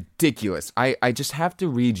ridiculous. I just have to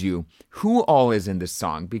read you who all is in this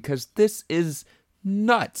song, because this is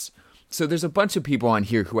nuts. So there's a bunch of people on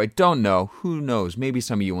here who I don't know. Who knows? Maybe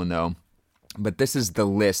some of you will know. But this is the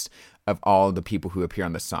list of all the people who appear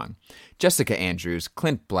on the song. Jessica Andrews,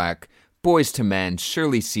 Clint Black, Boys to Men,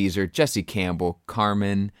 Shirley Caesar, Jesse Campbell,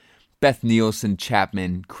 Carmen, Beth Nielsen,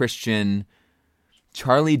 Chapman, Christian,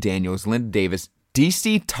 Charlie Daniels, Linda Davis,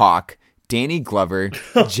 DC Talk, Danny Glover,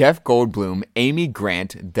 Jeff Goldblum, Amy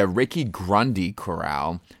Grant, the Ricky Grundy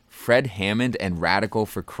Chorale, Fred Hammond and Radical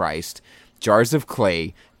for Christ, Jars of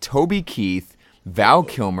Clay, Toby Keith, Val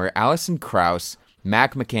Kilmer, Alison Krauss,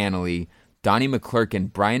 Mac McAnally, Donnie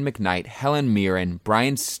McClurkin, Brian McKnight, Helen Mirren,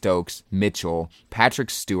 Brian Stokes, Mitchell, Patrick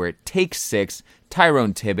Stewart, Take 6,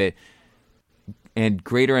 Tyrone Tibbett, and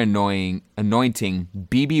Greater Anointing,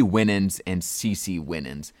 BB Winans, and CC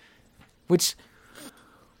Winans. Which,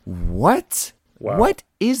 what? Wow. What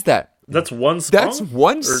is that? That's one song? That's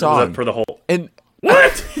one Or song. is that for the whole? And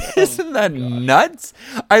What? isn't that nuts?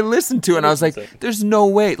 I listened to it and I was like, there's no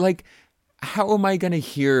way. Like, how am I going to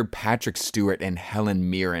hear Patrick Stewart and Helen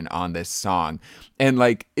Mirren on this song? And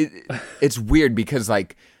like, it's weird because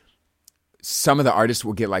like some of the artists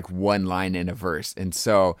will get like one line in a verse. And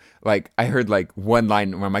so like, I heard like one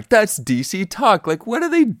line where I'm like, that's DC Talk. Like, what are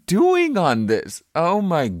they doing on this? Oh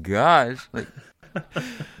my gosh. Like,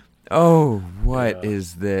 oh, what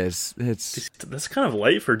is this? That's kind of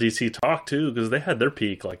late for DC Talk too, because they had their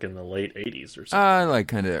peak like in the late 80s or something. Like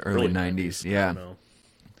kind of early 90s. Yeah. I don't know.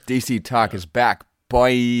 DC Talk is back,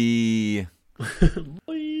 boy.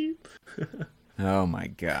 Boy. Oh my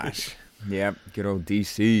gosh. Yep, good old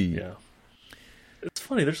DC. Yeah. It's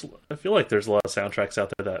funny. I feel like there's a lot of soundtracks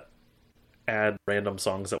out there that add random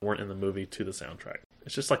songs that weren't in the movie to the soundtrack.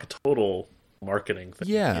 It's just like a total marketing thing.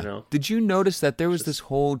 Yeah. You know? Did you notice that there was this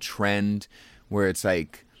whole trend where it's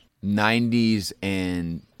like 90s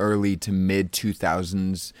and early to mid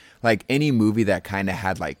 2000s, like any movie that kind of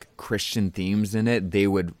had like Christian themes in it, they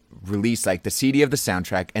would release like the CD of the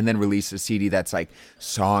soundtrack and then release a CD that's like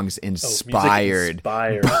songs inspired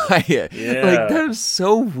by it. Yeah. Like, that is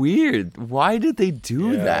so weird. Why did they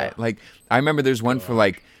do that? Like, I remember there's one for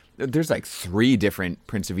like, there's like 3 different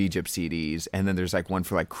Prince of Egypt CDs, and then there's like one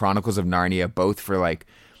for like Chronicles of Narnia, both for like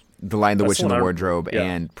The Lion, the Witch, and the Wardrobe,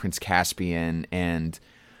 and Prince Caspian. And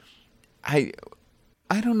I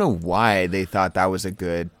don't know why they thought that was a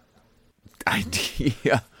good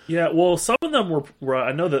idea. Yeah, well, some of them were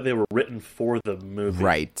I know that they were written for the movie.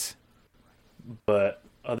 Right. But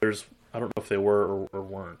others, I don't know if they were or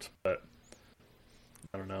weren't. But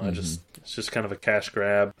I don't know. It's just kind of a cash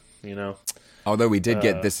grab, you know. Although we did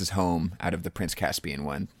get This Is Home out of the Prince Caspian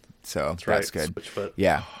one. So that's good. Switchfoot.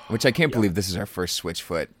 Yeah, which I can't believe this is our first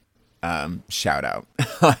Switchfoot shout out.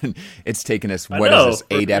 It's taken us,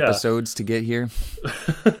 8 episodes to get here?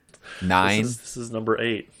 9? This is number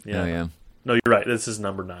 8. Yeah. Oh, yeah. No, you're right. This is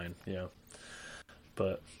number 9. Yeah.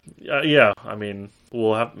 But, yeah, I mean,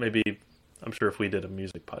 we'll have maybe, I'm sure if we did a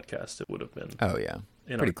music podcast, it would have been. Oh, yeah.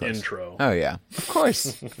 In Pretty our close. Intro. Oh, yeah. Of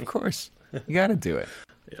course. Of course. You got to do it.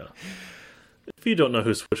 Yeah. If you don't know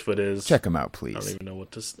who Switchfoot is, check them out, please. I don't even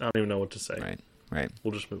know what to say. Right.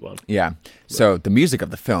 We'll just move on. Yeah. So the music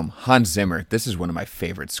of the film, Hans Zimmer, this is one of my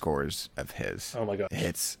favorite scores of his. Oh my gosh.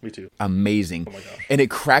 It's me too. Amazing. Oh my gosh. And it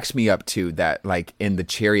cracks me up too that like in the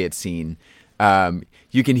chariot scene,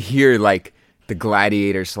 you can hear like the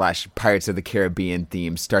Gladiator / Pirates of the Caribbean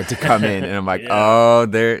theme start to come in, and I'm like, oh,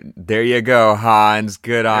 there you go, Hans.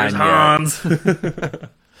 Good on you. Hans.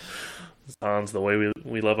 Hans, the way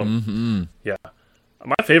we love him. Mm-hmm. Yeah.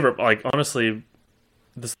 My favorite, like, honestly,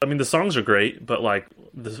 the songs are great, but like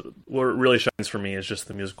what really shines for me is just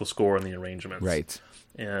the musical score and the arrangements. Right.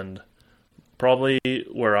 And probably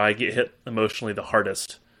where I get hit emotionally the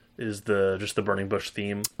hardest is just the Burning Bush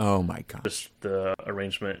theme. Oh my gosh. Just the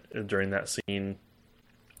arrangement during that scene.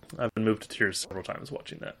 I've been moved to tears several times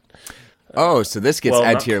watching that. So this gets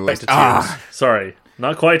added to your list. Sorry,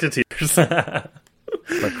 not quite to tears.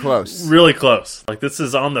 But close. Really close. Like, this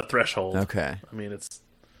is on the threshold. Okay. I mean, it's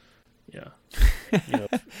Yeah.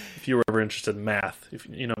 If you were ever interested in math, if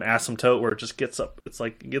an asymptote where it just gets up, it's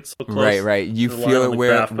like it gets so close. Right. You feel it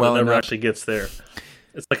where well enough. It never actually gets there.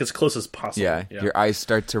 It's like as close as possible. Yeah. Your eyes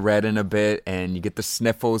start to redden a bit, and you get the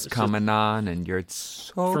sniffles coming on, and you're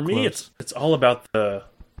so for close. Me, it's all about the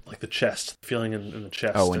chest, the feeling in the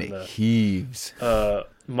chest. Oh, and it heaves.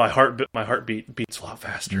 My heartbeat beats a lot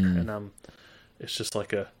faster, and it's just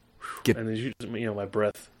like and then my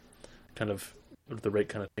breath kind of. The rate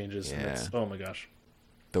kind of changes. Yeah. And oh my gosh.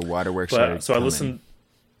 The waterworks. So I listened.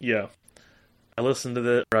 Yeah, I listened to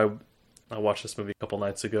that. I watched this movie a couple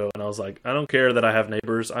nights ago, and I was like, I don't care that I have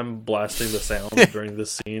neighbors. I'm blasting the sound during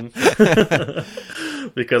this scene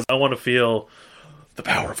because I want to feel the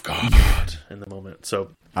power of God in the moment.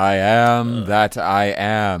 So I am that I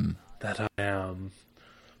am. That I am.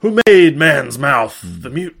 Who made man's mouth? The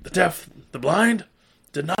mute, the deaf, the blind?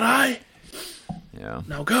 Did not I? Yeah.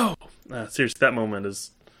 Now go. Seriously, that moment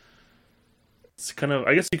it's kind of,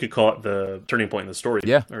 I guess you could call it the turning point in the story.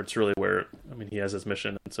 Yeah. Or it's really where, he has his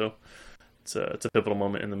mission. And so it's a pivotal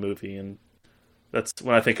moment in the movie. And that's,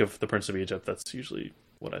 when I think of the Prince of Egypt, that's usually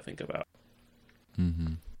what I think about.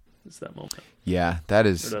 Mm-hmm. Is that moment. Yeah, that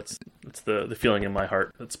is. That's the feeling in my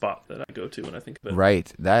heart, that spot that I go to when I think of it.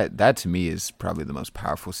 Right. That to me is probably the most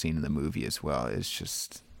powerful scene in the movie as well. It's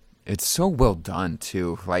just, it's so well done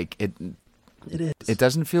too. Like it is. It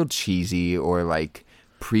doesn't feel cheesy or like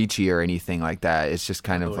preachy or anything like that. It's just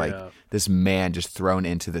kind of this man just thrown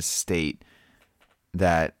into this state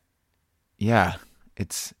that,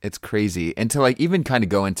 it's crazy. And to like even kind of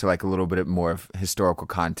go into like a little bit more of historical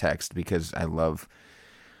context, because I love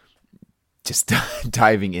just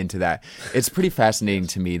diving into that. It's pretty fascinating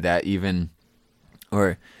to me that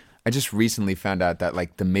I just recently found out that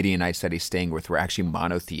like the Midianites that he's staying with were actually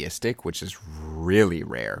monotheistic, which is really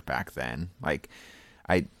rare back then. Like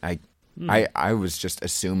I was just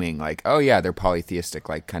assuming like, oh yeah, they're polytheistic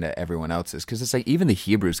like kind of everyone else is. Because it's like even the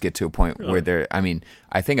Hebrews get to a point where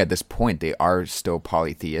I think at this point they are still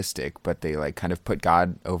polytheistic, but they like kind of put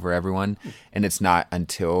God over everyone. And it's not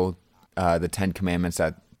until the Ten Commandments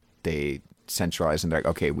that they centralized and they're like,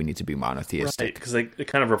 okay, we need to be monotheistic, because they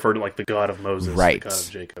kind of refer to like the God of Moses, the God of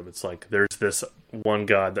Jacob. It's like there's this one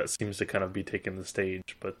God that seems to kind of be taking the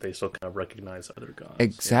stage, but they still kind of recognize other gods.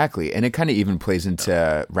 Exactly. And it kind of even plays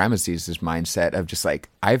into Ramesses' mindset of just like,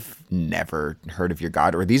 I've never heard of your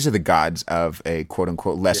God, or these are the gods of a quote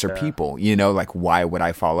unquote lesser people, like why would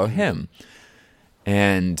I follow him?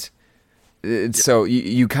 And so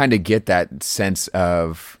you kind of get that sense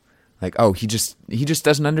of like, oh, he just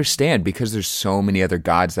doesn't understand because there's so many other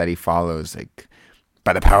gods that he follows, like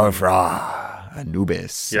by the power of Ra,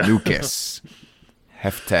 Anubis, Anubis,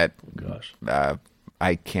 Heftet. Oh, gosh,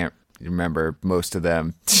 I can't remember most of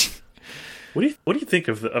them. What do you think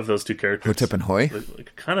of those two characters? Hotep and Hoi?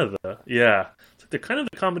 Like kind of they're kind of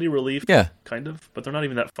the comedy relief, kind of, but they're not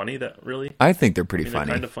even that funny. That really, I think they're pretty funny.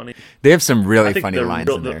 They're kind of funny. They have some really funny lines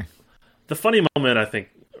in there. The funny moment, I think,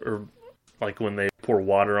 or like when they pour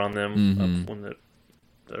water on them, when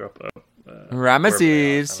they're up.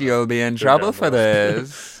 Ramesses, you'll be in trouble for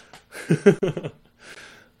this.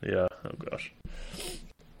 Yeah. Oh gosh.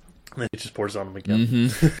 And then he just pours on him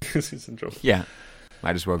again because he's in trouble. Yeah.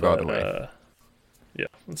 Might as well go all the way. Yeah.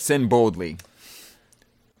 Sin boldly.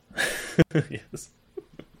 Yes.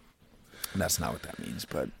 That's not what that means,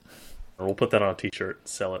 but we'll put that on a t-shirt,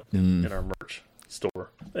 sell it in our merch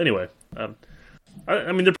store. Anyway,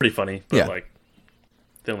 I mean, they're pretty funny, but like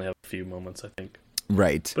they only have a few moments, I think.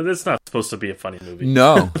 Right. But it's not supposed to be a funny movie.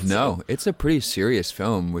 No, no. It's a pretty serious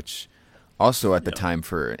film, which also at the time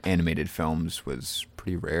for animated films was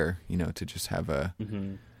pretty rare, to just have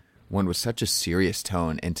one with such a serious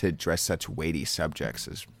tone and to address such weighty subjects.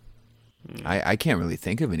 I can't really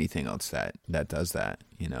think of anything else that does that,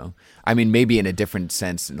 I mean, maybe in a different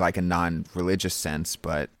sense, like a non-religious sense,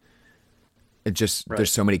 but it just,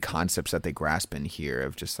 there's so many concepts that they grasp in here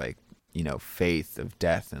of just like, faith, of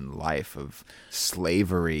death and life, of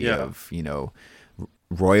slavery, of,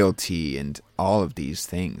 royalty and all of these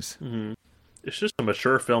things. Mm-hmm. It's just a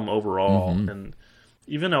mature film overall. And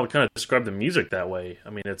even I would kind of describe the music that way.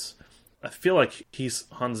 I mean, I feel like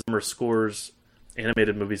Hans Zimmer scores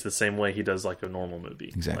animated movies the same way he does like a normal movie.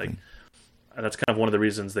 Exactly. Like, and that's kind of one of the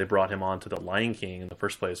reasons they brought him on to The Lion King in the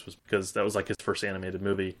first place, was because that was like his first animated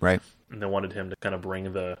movie. Right. And they wanted him to kind of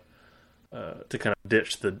bring to kind of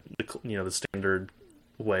ditch the standard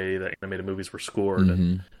way that animated movies were scored.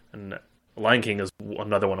 And Lion King is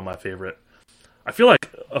another one of my favorite. I feel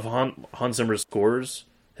like of Hans Zimmer's scores,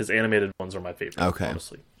 his animated ones are my favorite. Okay.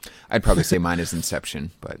 Honestly. I'd probably say mine is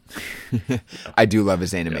Inception, but I do love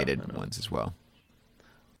his animated ones as well.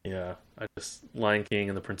 Yeah, Lion King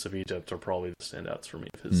and The Prince of Egypt are probably the standouts for me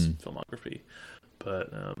of his filmography.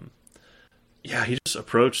 But yeah, he just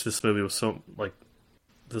approached this movie with so like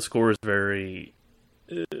the score is very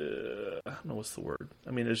I don't know what's the word.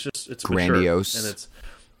 I mean, it's grandiose, mature, and it's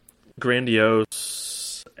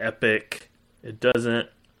grandiose, epic. It doesn't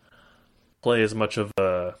play as much of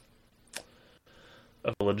a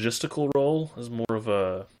logistical role as more of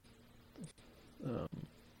a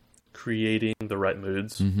creating the right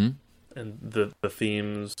moods, and the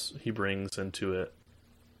themes he brings into it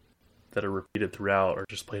that are repeated throughout are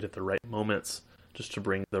just played at the right moments, just to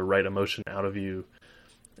bring the right emotion out of you,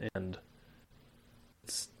 and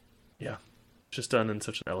it's just done in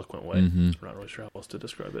such an eloquent way. I'm not really sure how else to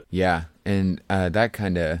describe it. Yeah, and that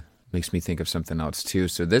kind of makes me think of something else too.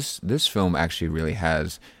 So this film actually really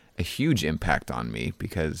has a huge impact on me,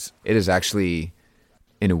 because it is actually,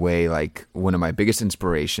 in a way, like one of my biggest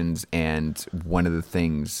inspirations, and one of the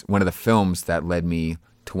films that led me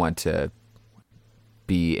to want to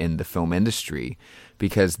be in the film industry,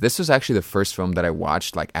 because this was actually the first film that I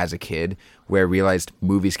watched like as a kid where I realized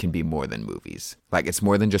movies can be more than movies. Like, it's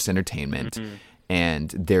more than just entertainment, and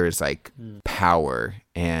there's like power,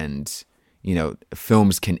 and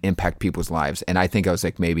films can impact people's lives. And I think I was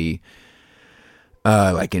like maybe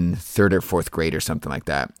like in 3rd or 4th grade or something like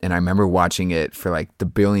that. And I remember watching it for like the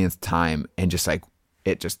billionth time, and just like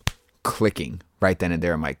it just clicking right then and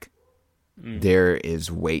there. I'm like, there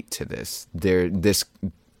is weight to this.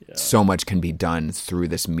 So much can be done through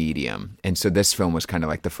this medium. And so this film was kind of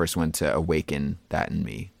like the first one to awaken that in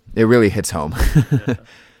me. It really hits home. Yeah,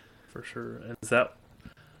 for sure. And is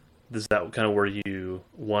that kind of where you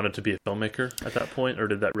wanted to be a filmmaker at that point, or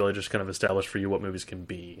did that really just kind of establish for you what movies can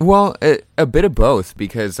be? Well, a bit of both,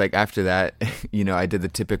 because like after that, I did the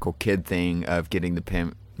typical kid thing of getting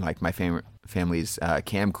my family's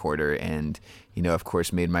camcorder, and of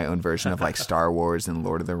course made my own version of like Star Wars and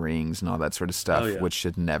Lord of the Rings and all that sort of stuff, which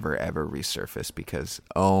should never ever resurface, because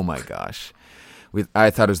oh my gosh, I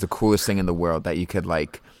thought it was the coolest thing in the world that you could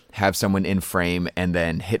like have someone in frame and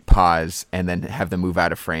then hit pause and then have them move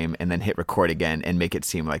out of frame and then hit record again and make it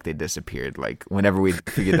seem like they disappeared. Like, whenever we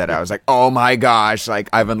figured that out, I was like, oh my gosh, like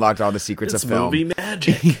I've unlocked all the secrets of film. Movie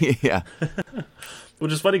magic. Yeah.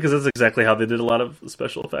 Which is funny, because that's exactly how they did a lot of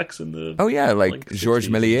special effects in the... Oh yeah, like Georges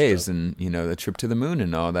Méliès and the Trip to the Moon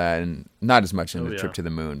and all that, and not as much in the Trip to the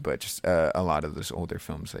Moon, but just a lot of those older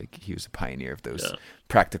films. Like, he was a pioneer of those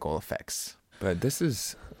practical effects. But this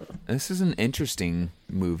is an interesting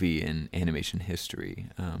movie in animation history.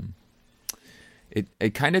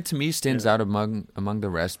 It kind of, to me, stands out among the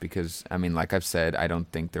rest, because I mean, like I've said, I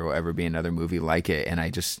don't think there will ever be another movie like it, and I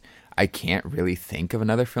can't really think of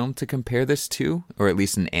another film to compare this to, or at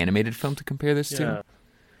least an animated film to compare this to.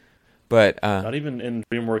 But not even in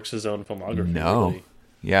DreamWorks' own filmography. No, really.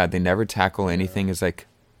 Yeah, they never tackle anything as like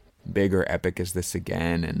big or epic as this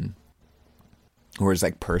again, or as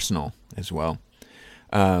like personal as well.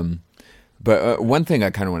 But one thing I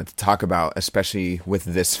kind of wanted to talk about, especially with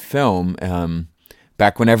this film,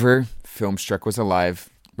 back whenever Filmstruck was alive.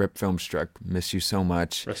 Rip Filmstruck, miss you so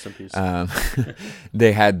much. Rest in peace.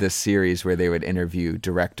 They had this series where they would interview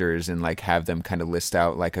directors and like have them kind of list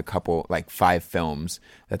out like a couple, like 5 films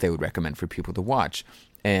that they would recommend for people to watch.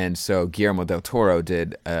 And so Guillermo del Toro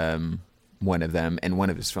did one of them, and one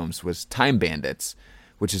of his films was Time Bandits,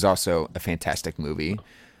 which is also a fantastic movie.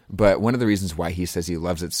 But one of the reasons why he says he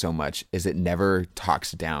loves it so much is it never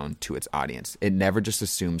talks down to its audience. It never just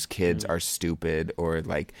assumes kids are stupid, or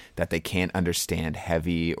like that they can't understand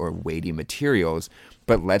heavy or weighty materials,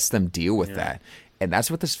 but lets them deal with that. And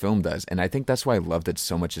that's what this film does. And I think that's why I loved it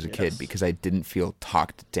so much as a kid, because I didn't feel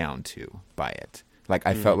talked down to by it. Like,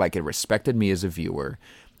 I felt like it respected me as a viewer,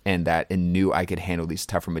 and that it knew I could handle these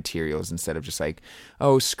tougher materials instead of just like,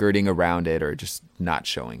 skirting around it or just not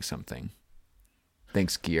showing something.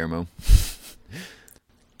 Thanks, Guillermo.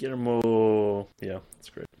 Guillermo, yeah, that's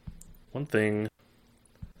great. One thing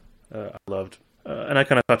I loved, and I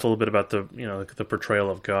kind of talked a little bit about the portrayal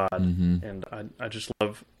of God, and I just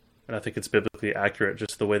love, and I think it's biblically accurate,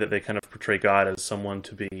 just the way that they kind of portray God as someone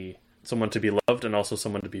to be loved and also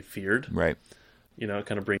someone to be feared. Right. It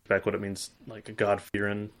kind of brings back what it means, like a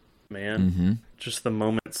God-fearing man. Just the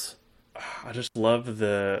moments. I just love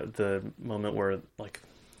the moment where like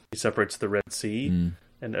he separates the Red Sea,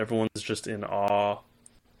 and everyone's just in awe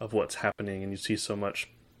of what's happening, and you see so much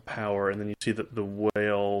power, and then you see the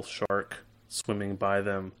whale shark swimming by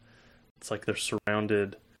them. It's like they're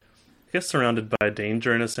surrounded by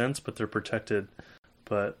danger in a sense, but they're protected.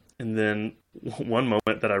 And then one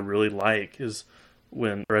moment that I really like is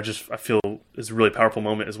when, I feel is a really powerful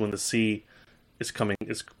moment, is when the sea is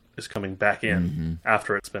is coming back in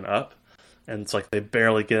after it's been up. And it's like they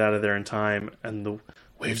barely get out of there in time, and the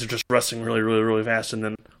waves are just rusting really, really, really fast, and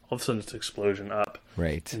then all of a sudden it's an explosion up.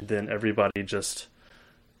 Right. And then everybody just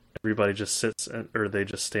sits, or they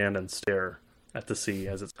just stand and stare at the sea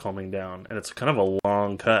as it's calming down. And it's kind of a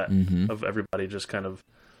long cut of everybody just kind of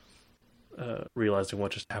realizing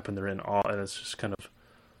what just happened. They're in awe, and it's just kind of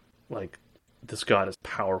like, this God is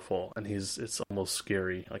powerful, and it's almost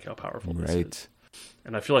scary, like how powerful this is.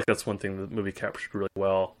 And I feel like that's one thing the movie captured really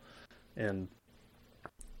well. And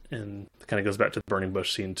it kind of goes back to the burning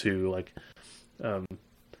bush scene too, like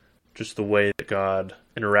just the way that God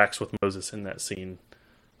interacts with Moses in that scene.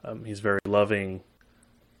 He's very loving,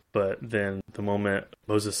 but then the moment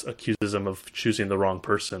Moses accuses him of choosing the wrong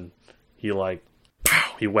person, he like,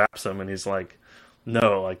 pow, he whaps him, and he's like,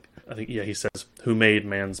 no, like, I think, he says, who made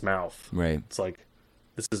man's mouth? Right. It's like,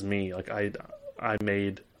 this is me. Like, I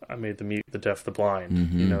made the mute, the deaf, the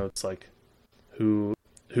blind. You know, it's like, who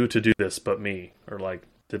to do this but me? Or like,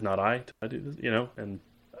 did I do this? You know? And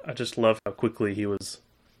I just love how quickly he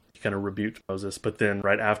kind of rebuked Moses. But then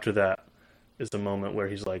right after that is the moment where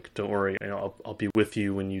he's like, don't worry, you know, I'll be with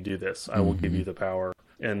you when you do this. I will give you the power.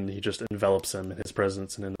 And he just envelops him in his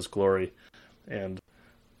presence and in his glory. And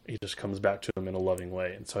he just comes back to him in a loving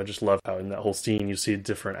way. And so I just love how in that whole scene you see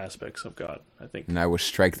different aspects of God, I think. And I will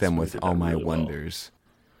strike them with all my really wonders. Well.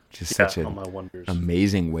 Just such an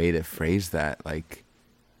amazing way to phrase that. Like,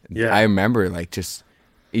 I remember, like, just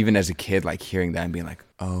even as a kid, like, hearing that and being like,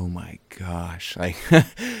 oh my gosh, like,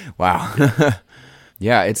 wow.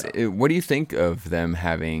 What do you think of them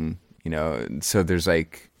having, you know, so there's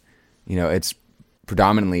like, you know, it's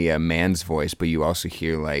predominantly a man's voice, but you also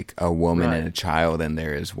hear like a woman and a child in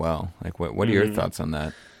there as well. Like, what are your thoughts on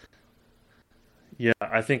that? Yeah,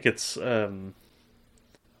 I think it's, I mean,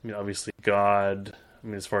 obviously God, I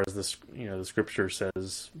mean, as far as this, you know, the scripture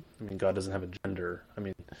says, I mean, God doesn't have a gender. I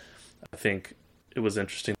mean, I think it was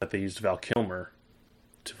interesting that they used Val Kilmer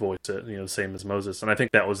to voice it, you know, same as Moses. And I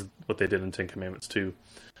think that was what they did in Ten Commandments too.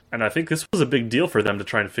 And I think this was a big deal for them to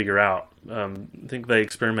try and figure out. I think they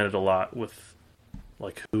experimented a lot with,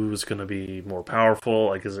 like, who's going to be more powerful?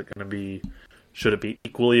 Like, should it be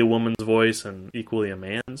equally a woman's voice and equally a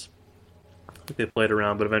man's? I think they played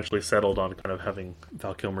around, but eventually settled on kind of having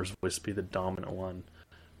Val Kilmer's voice be the dominant one.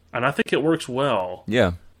 And I think it works well.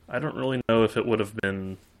 Yeah. I don't really know if it would have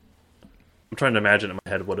been... I'm trying to imagine in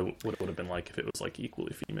my head what it would have been like if it was like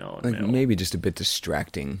equally female and like male. Maybe just a bit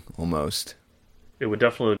distracting, almost. It would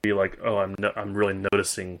definitely be like, oh, I'm really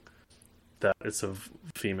noticing that it's a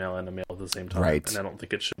female and a male at the same time. Right. And I don't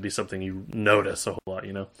think it should be something you notice a whole lot,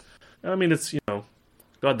 you know? I mean, it's, you know,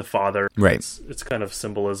 God the Father. Right. It's kind of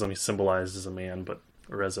symbolism. He's symbolized as a man,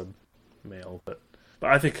 or as a male. But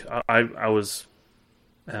I think I was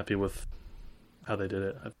happy with how they did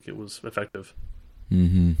it. I think it was effective.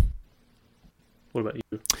 Mm-hmm. What about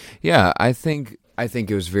you? Yeah, I think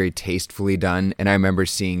it was very tastefully done. And I remember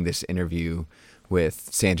seeing this interview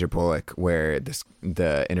with Sandra Bullock where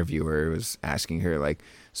the interviewer was asking her, like,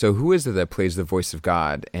 so who is it that plays the voice of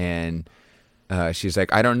God? And she's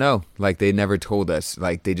like, I don't know. Like, they never told us.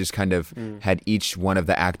 Like, they just kind of had each one of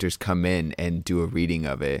the actors come in and do a reading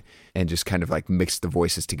of it and just kind of like mix the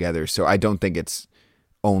voices together. So I don't think it's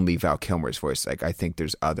only Val Kilmer's voice. Like, I think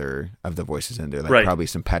there's other of the voices in there, like probably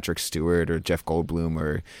some Patrick Stewart or Jeff Goldblum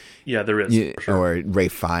or there is, for sure. Or Ray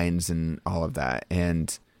Fiennes and all of that.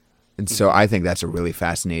 And so I think that's a really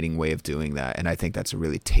fascinating way of doing that, and I think that's a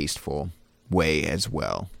really tasteful way as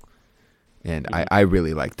well. And I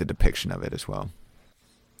really like the depiction of it as well.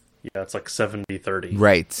 Yeah, it's like 70-30.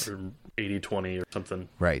 Right. Or 80-20 or something.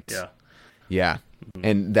 Right. Yeah. Yeah. Mm-hmm.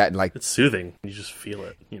 And that, like... It's soothing. You just feel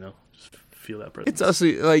it, you know? Just feel that presence. It's also,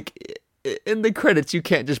 like, in the credits, you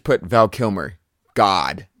can't just put Val Kilmer,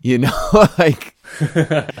 God, you know? Like...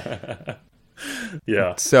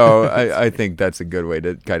 Yeah. So I think that's a good way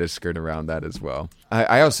to kind of skirt around that as well.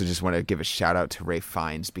 I also just want to give a shout out to Ray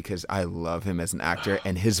Fiennes because I love him as an actor,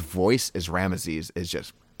 and his voice as Ramesses is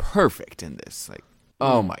just perfect in this. Like,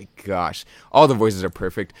 oh my gosh, all the voices are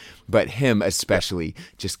perfect, but him especially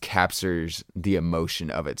just captures the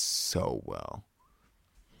emotion of it so well.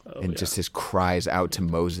 Just his cries out to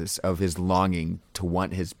Moses of his longing to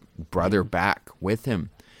want his brother back with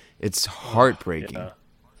him. It's heartbreaking. Yeah.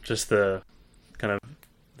 Just the kind of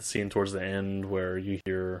the scene towards the end where you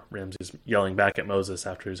hear Ramses yelling back at Moses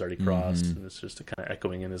after he's already crossed, and it's just kind of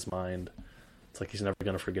echoing in his mind. It's like he's never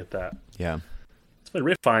going to forget that. Yeah. It's funny,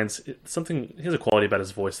 Ray Fiennes, he has a quality about his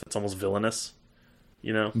voice that's almost villainous,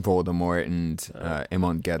 you know? Voldemort and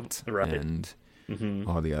Amon Get right. and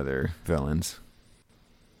all the other villains.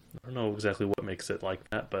 I don't know exactly what makes it like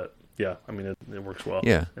that, but yeah, I mean, it works well.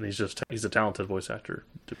 Yeah. And he's a talented voice actor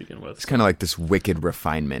to begin with. It's kind of like this wicked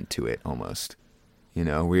refinement to it almost. You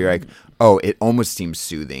know, where you're like, oh, it almost seems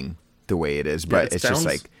soothing the way it is, but it's just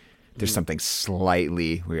like there's something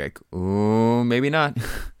slightly where you're like, oh, maybe not.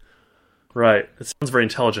 Right. It sounds very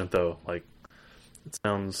intelligent, though. Like, it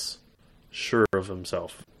sounds sure of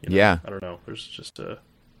himself. You know? Yeah. I don't know. There's just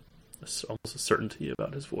almost a certainty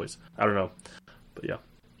about his voice. I don't know. But yeah.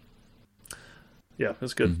 Yeah,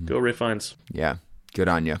 it's good. Mm-hmm. Go Ralph Fiennes. Yeah, good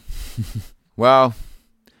on you. Well,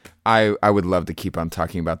 I would love to keep on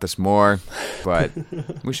talking about this more, but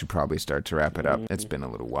we should probably start to wrap it up. It's been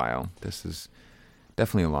a little while. This is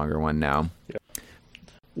definitely a longer one now. Yeah.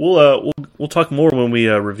 We'll talk more when we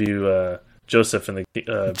review Joseph and the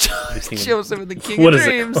King. Joseph and the King of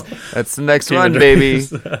Dreams. That's the next one, baby.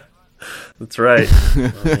 That's right.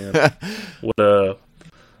 Oh, man.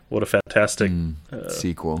 What a fantastic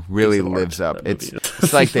sequel. Really lives up.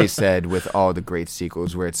 It's like they said with all the great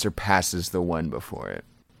sequels where it surpasses the one before it.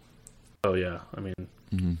 Oh, yeah. I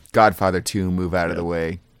mean... Godfather 2, move out of the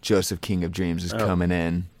way. Joseph, King of Dreams is coming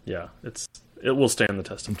in. Yeah, it will stand the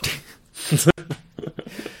test of time.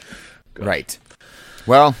 Right.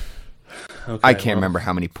 Well, okay, I can't remember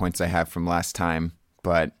how many points I have from last time,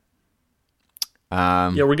 but...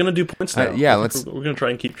 yeah, we're gonna do points now. Yeah, we're gonna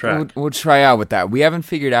try and keep track. We'll try out with that. We haven't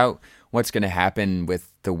figured out what's gonna happen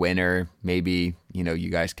with the winner. Maybe you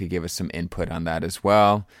guys could give us some input on that as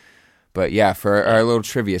well. But yeah, for our little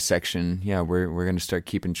trivia section, yeah, we're gonna start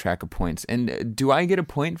keeping track of points. And do I get a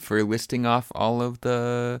point for listing off all of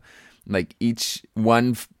the each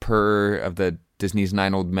one per of the Disney's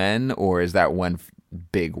 9 Old Men, or is that one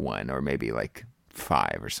big one, or maybe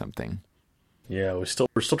 5 or something? Yeah, we're still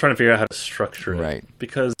trying to figure out how to structure it, right?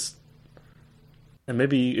 Because, and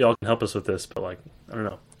maybe y'all can help us with this, but I don't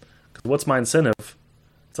know. Because what's my incentive?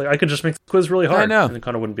 It's I could just make the quiz really hard. I know, and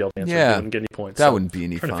Connor wouldn't be able to answer. Yeah, he wouldn't get any points. That wouldn't be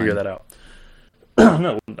any fun. Trying to figure that out.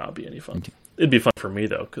 No, it would not be any fun. Okay. It'd be fun for me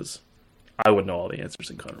though, because I would know all the answers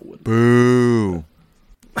and Connor wouldn't. Boo!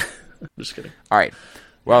 Just kidding. All right.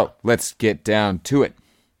 Well, let's get down to it.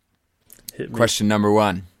 Question number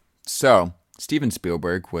 1. So, Steven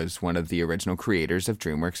Spielberg was one of the original creators of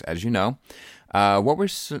DreamWorks, as you know. What were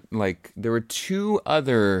there were 2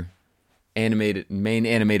 other main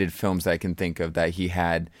animated films that I can think of that he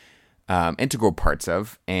had integral parts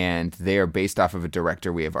of, and they are based off of a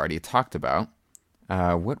director we have already talked about.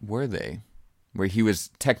 What were they? Where he was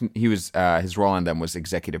his role on them was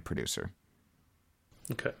executive producer.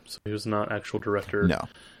 Okay, so he was not actual director. No.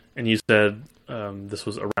 And you said this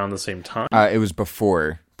was around the same time? It was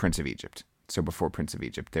before Prince of Egypt. So before Prince of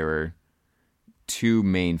Egypt, there were 2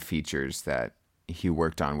 main features that he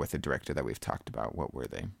worked on with a director that we've talked about. What were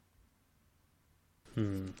they?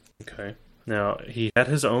 Okay. Now, he had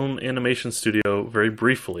his own animation studio very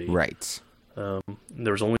briefly. Right.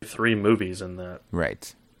 There was only 3 movies in that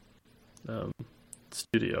right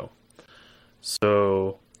studio.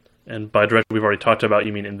 So, and by director we've already talked about,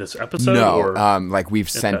 you mean in this episode? No, or we've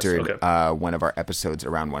centered one of our episodes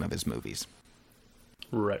around one of his movies.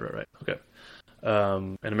 Right. Okay.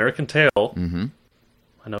 An American Tail. Mm-hmm.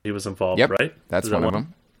 I know he was involved, yep, right? That's one of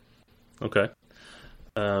them. Okay.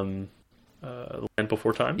 Land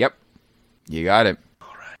Before Time? Yep. You got it.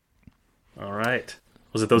 All right.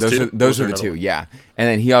 Was it those 2? Those are the 2, yeah. And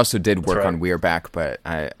then he also did work on right. We're Back, but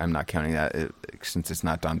I'm not counting that since it's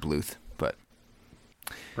not Don Bluth. But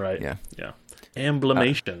right. Yeah.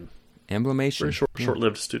 Emblemation. Very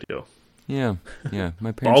short-lived studio. Yeah.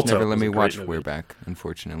 My parents Balto never let me watch movie. We're Back,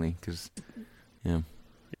 unfortunately, because Yeah,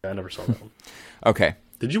 I never saw that one. Okay.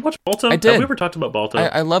 Did you watch Balto? I did. Have we ever talked about Balto?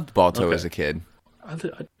 I loved Balto as a kid.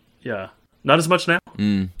 Yeah. Not as much now?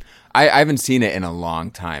 I haven't seen it in a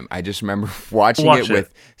long time. I just remember watching it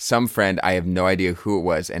with some friend. I have no idea who it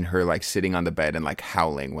was, and her sitting on the bed and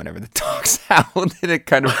howling whenever the dogs howled, and it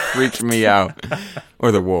kind of freaked me out.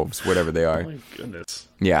 Or the wolves, whatever they are. Oh my goodness.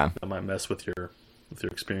 Yeah. That might mess with your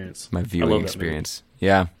experience. My viewing experience.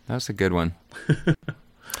 Yeah, that was a good one.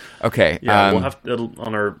 Okay. Yeah, we'll have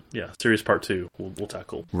on our series part 2. We'll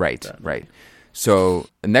tackle. Right. That. Right. So,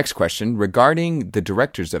 the next question regarding the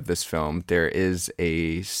directors of this film, there is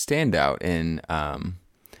a standout in.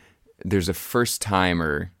 There's a first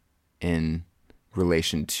timer in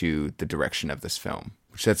relation to the direction of this film,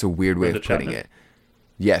 which that's a weird way of putting it.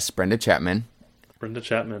 Yes, Brenda Chapman.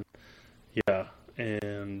 Yeah,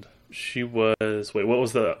 and she was. Wait, what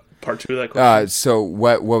was the part 2 of that question? So,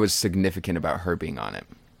 what was significant about her being on it?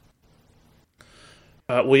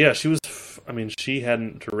 Well, yeah, she was. I mean, she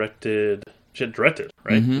hadn't directed. She had directed,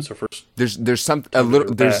 right? Mm-hmm. It was her first. There's something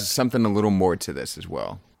a little more to this as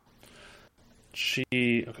well.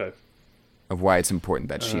 Okay. of why it's important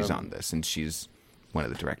that she's on this and she's one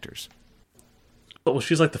of the directors. Well,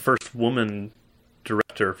 she's like the first woman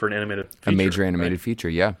director for an animated feature. A major animated feature,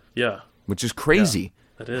 yeah. Yeah. Which is crazy.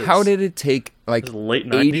 Yeah, that is. How did it take like late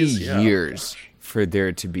 80 90s? years for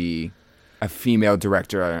there to be a female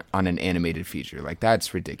director on an animated feature? Like,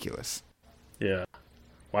 that's ridiculous. Yeah.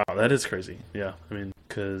 Wow, that is crazy. Yeah. I mean,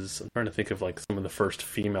 because I'm trying to think of like some of the first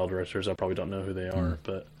female directors. I probably don't know who they are,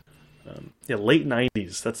 but yeah, late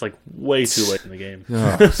 90s. That's like way too late in the game.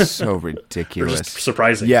 Oh, so Or ridiculous. just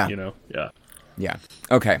surprising, Yeah. you know? Yeah. Yeah.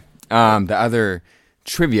 Okay. The other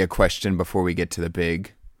trivia question before we get to the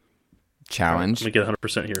big challenge. Let me get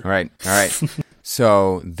 100% here. All right.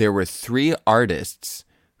 So there were 3 artists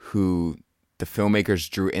who the filmmakers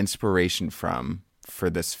drew inspiration from for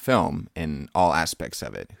this film in all aspects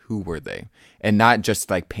of it. Who were they? And not just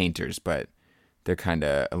like painters, but they're kind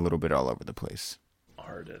of a little bit all over the place.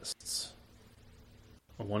 Artists.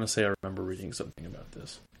 I want to say I remember reading something about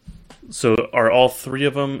this. So are all 3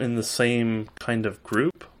 of them in the same kind of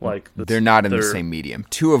group? Like They're not in the same medium.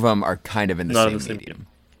 2 of them are kind of in the same medium.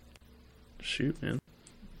 Shoot, man.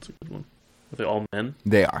 That's a good one. Are they all men?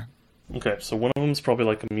 They are. Okay, so one of them's probably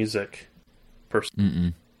like a music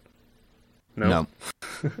person. No?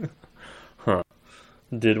 Huh.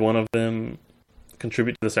 Did one of them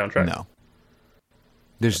contribute to the soundtrack? No.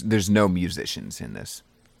 There's no musicians in this.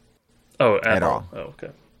 Oh, at all. Oh, okay.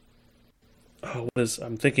 Oh, what is?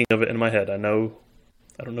 I'm thinking of it in my head. I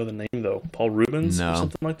don't know the name though. Paul Rubens No. or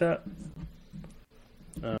something like that.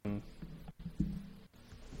 I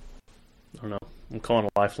don't know. I'm calling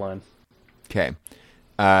a lifeline. Okay.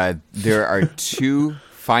 There are 2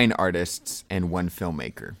 fine artists and 1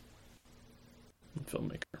 filmmaker.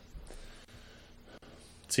 Filmmaker.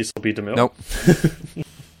 Cecil B. DeMille. Nope.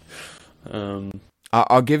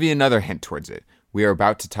 I'll give you another hint towards it. We are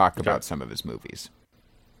about to talk about some of his movies.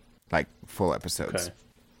 Like, full episodes.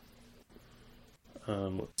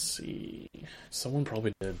 Okay. Let's see. Someone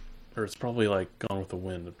probably did. Or it's probably like Gone with the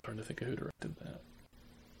Wind. I'm trying to think of who directed that.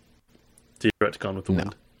 Did you direct Gone with the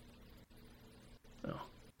Wind? No.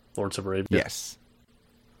 Lawrence of Arabia? Yes.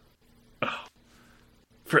 Oh.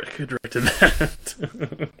 Frick, who directed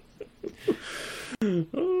that?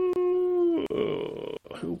 Oh,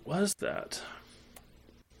 who was that?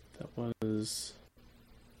 That was...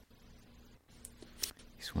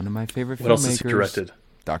 He's one of my favorite filmmakers. What else has he directed?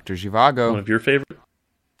 Dr. Zhivago. One of your favorite?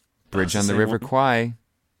 Bridge on the River Kwai.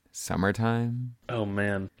 Summertime. Oh,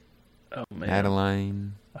 man.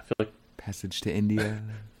 Madeline. I feel like Passage to India.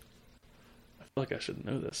 I should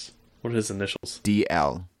know this. What are his initials?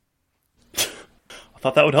 DL. I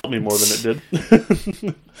thought that would help me more than it did.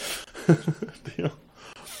 Deal.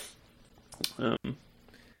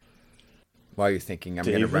 While you're thinking, I'm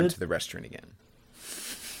going to run to the restaurant again.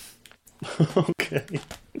 Okay.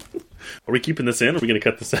 Are we keeping this in, or are we going to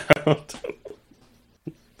cut this out?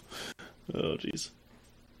 Oh, jeez.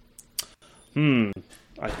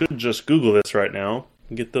 I could just Google this right now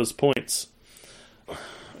and get those points.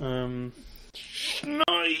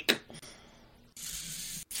 Snake!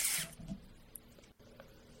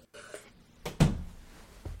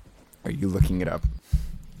 Are you looking it up?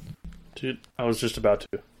 Dude, I was just about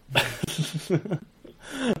to.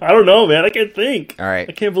 I don't know, man. I can't think. All right.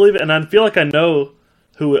 I can't believe it. And I feel like I know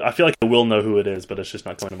who... I feel like I will know who it is, but it's just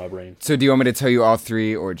not coming to my brain. So do you want me to tell you all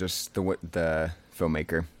 3 or just the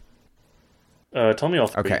filmmaker? Tell me all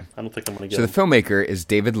 3. Okay. I don't think I'm going to get So the filmmaker is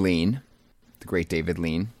David Lean, the great David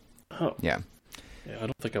Lean. Oh. Yeah. Yeah, I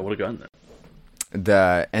don't think I would have gotten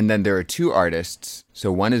that. And then there are 2 artists.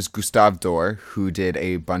 So one is Gustave Doré, who did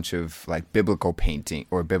a bunch of like biblical painting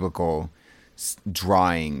or biblical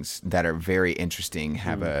drawings that are very interesting,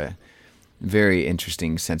 have a very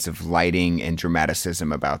interesting sense of lighting and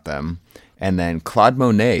dramaticism about them. And then Claude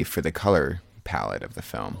Monet for the color palette of the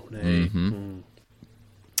film. Monet.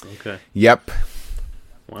 Okay. Yep.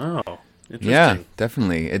 Wow. Interesting. Yeah,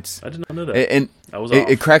 definitely. I did not know that. And I was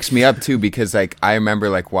it cracks me up too because like I remember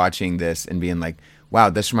like watching this and being like, wow,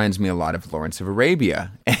 this reminds me a lot of Lawrence of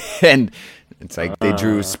Arabia. And it's like they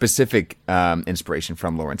drew specific inspiration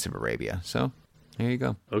from Lawrence of Arabia. So there you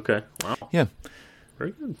go. Okay. Wow. Yeah.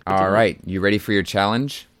 Very good. All right. You ready for your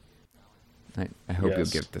challenge? I hope you'll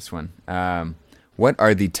Yes. get this one. What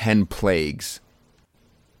are the 10 plagues?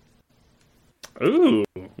 Ooh.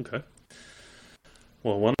 Okay.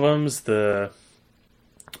 Well, one of them's the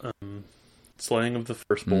slaying of the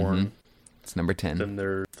firstborn. It's number 10. Then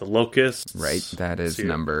there's the locusts. Right. That is See,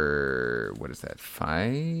 number, what is that?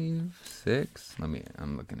 5, 6?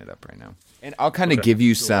 I'm looking it up right now. And I'll kind of give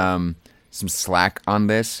you some slack on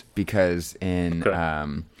this because in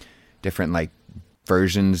different like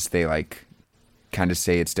versions, they like kind of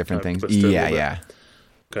say it's different things. Twisted a Yeah, little yeah.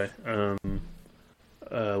 Okay.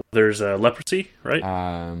 There's leprosy,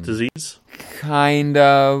 right? Disease. Kind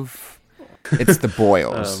of. It's the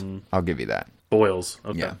boils. I'll give you that. Boils.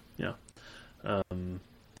 Okay. Yeah.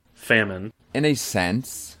 Famine. In a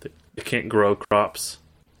sense. They can't grow crops.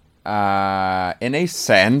 In a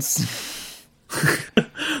sense.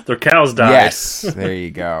 Their cows died. Yes. There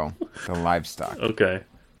you go. The livestock. Okay.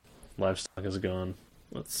 Livestock is gone.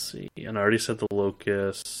 Let's see. And I already said the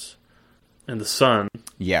locusts. And the sun.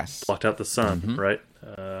 Yes. Blocked out the sun, right?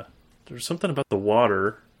 There's something about the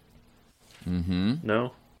water. Mm-hmm.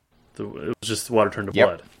 No? It was just the water turned to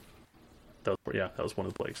blood. That was one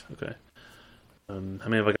of the plagues. Okay. How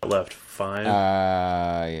many have I got left?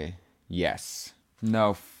 5? Yes.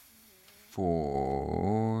 No,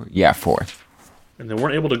 4. Yeah, 4. And they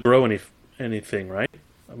weren't able to grow anything, right?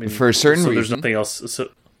 I mean, for a certain reason. There's nothing else.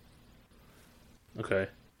 Okay.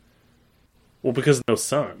 Well, because of no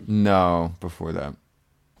sun. No, before that.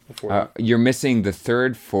 You're missing the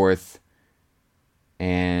 3rd, 4th,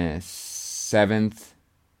 and 7th,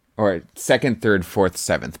 or 2nd, 3rd, 4th,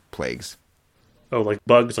 7th plagues. Oh, like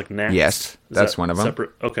bugs, like gnats? Yes, that's one of them.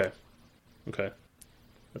 Separate? Okay.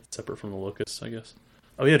 That's separate from the locusts, I guess.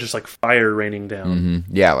 Oh, yeah, just like fire raining down.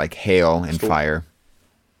 Mm-hmm. Yeah, like hail and fire.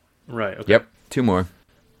 Right, okay. Yep, 2 more.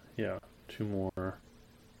 Yeah, 2 more.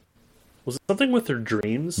 Was it something with their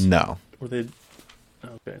dreams? No. Were they...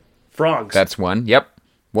 Okay. Frogs. That's 1. Yep.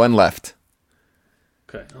 1 left.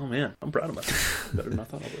 Okay. Oh, man. I'm proud of myself. Better than I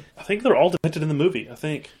thought I would. I think they're all depicted in the movie, I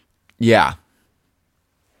think. Yeah.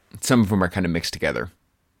 Some of them are kind of mixed together.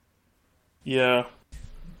 Yeah.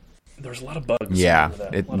 There's a lot of bugs. Yeah.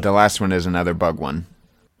 The last one is another bug one.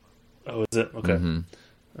 Oh, is it? Okay.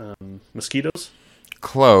 Mm-hmm. Mosquitoes?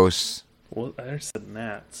 Close. Well, I already said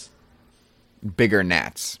gnats. Bigger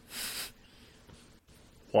gnats.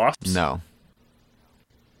 Wasps? No.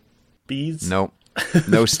 Bees? Nope.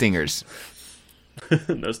 No stingers.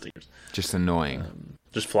 No stingers. Just annoying.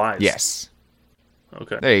 Just flies? Yes.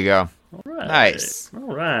 Okay. There you go. All right. Nice. All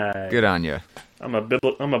right. Good on you. I'm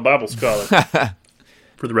a Bible scholar.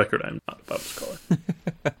 For the record, I'm not a Bible scholar.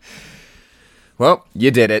 Well,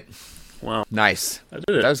 you did it. Wow. Nice. I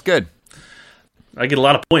did it. That was good. I get a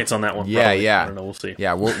lot of points on that one. Yeah, probably. yeah. I don't know. We'll see.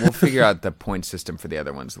 Yeah, we'll figure out the point system for the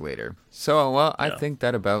other ones later. So, well, I think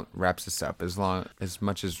that about wraps us up. As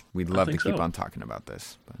much as we'd love to keep on talking about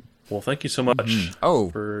this. But. Well, thank you so much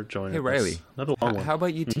for joining us. Hey, Riley. Another long one. How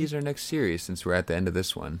about you tease our next series since we're at the end of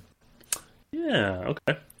this one? Yeah,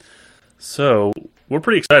 okay. So, we're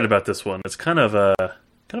pretty excited about this one. It's kind of a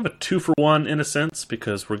 2-for-1 in a sense,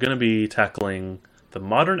 because we're going to be tackling the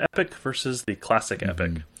modern epic versus the classic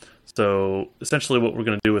epic. So, essentially what we're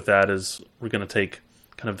going to do with that is we're going to take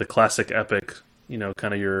kind of the classic epic,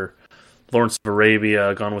 kind of your Lawrence of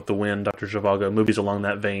Arabia, Gone with the Wind, Dr. Zhivago, movies along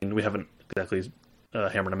that vein. We haven't exactly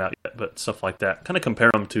hammered them out yet, but stuff like that. Kind of compare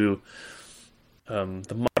them to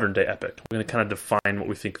the modern day epic. We're going to kind of define what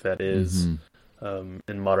we think that is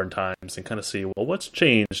in modern times, and kind of see, well, what's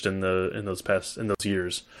changed in those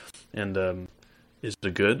years, and is it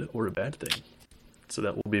a good or a bad thing? So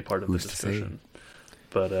that will be part of the discussion.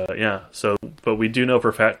 But but we do know for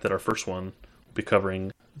a fact that our first one will be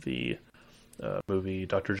covering the movie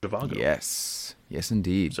Dr. Zhivago. Yes,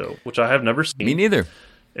 indeed. So, which I have never seen. Me neither.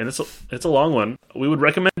 And it's a long one. We would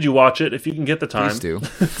recommend you watch it if you can get the time. Please do.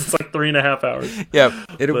 It's like 3.5 hours. Yep,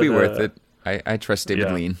 it'll be worth it. I trust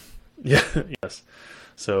David Lean. Yeah, yes.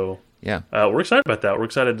 So, we're excited about that. We're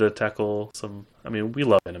excited to tackle some... I mean, we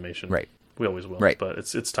love animation. Right. We always will. Right. But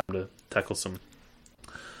it's time to tackle some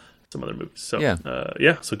other movies. So,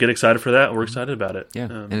 so get excited for that. We're excited about it. Yeah,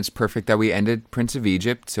 and it's perfect that we ended Prince of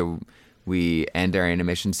Egypt, so we end our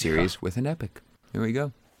animation series with an epic. Here we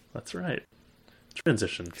go. That's right.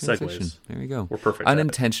 Transition. Segues. There we go. We're perfect.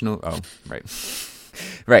 Unintentional. Oh, right.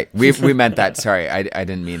 Right. We meant that. Sorry, I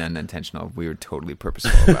didn't mean unintentional. We were totally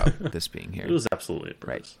purposeful about this being here. It was absolutely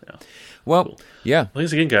purpose. Right. Yeah. Well, cool. Yeah.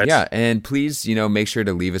 Thanks again, guys. Yeah, and please, make sure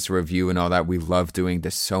to leave us a review and all that. We love doing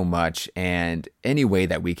this so much, and any way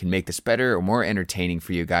that we can make this better or more entertaining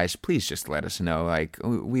for you guys, please just let us know. Like,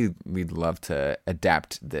 we'd love to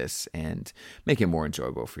adapt this and make it more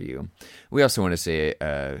enjoyable for you. We also want to say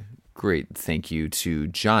great thank you to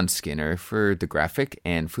John Skinner for the graphic,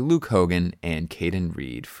 and for Luke Hogan and Caden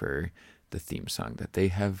Reed for the theme song that they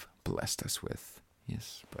have blessed us with.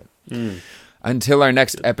 Yes, but until our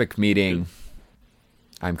next epic meeting,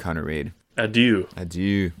 I'm Connor Reed. Adieu.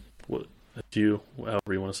 Adieu. Adieu,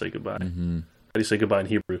 however you want to say goodbye. How do you say goodbye in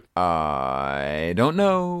Hebrew? I don't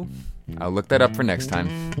know. I'll look that up for next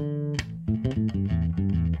time.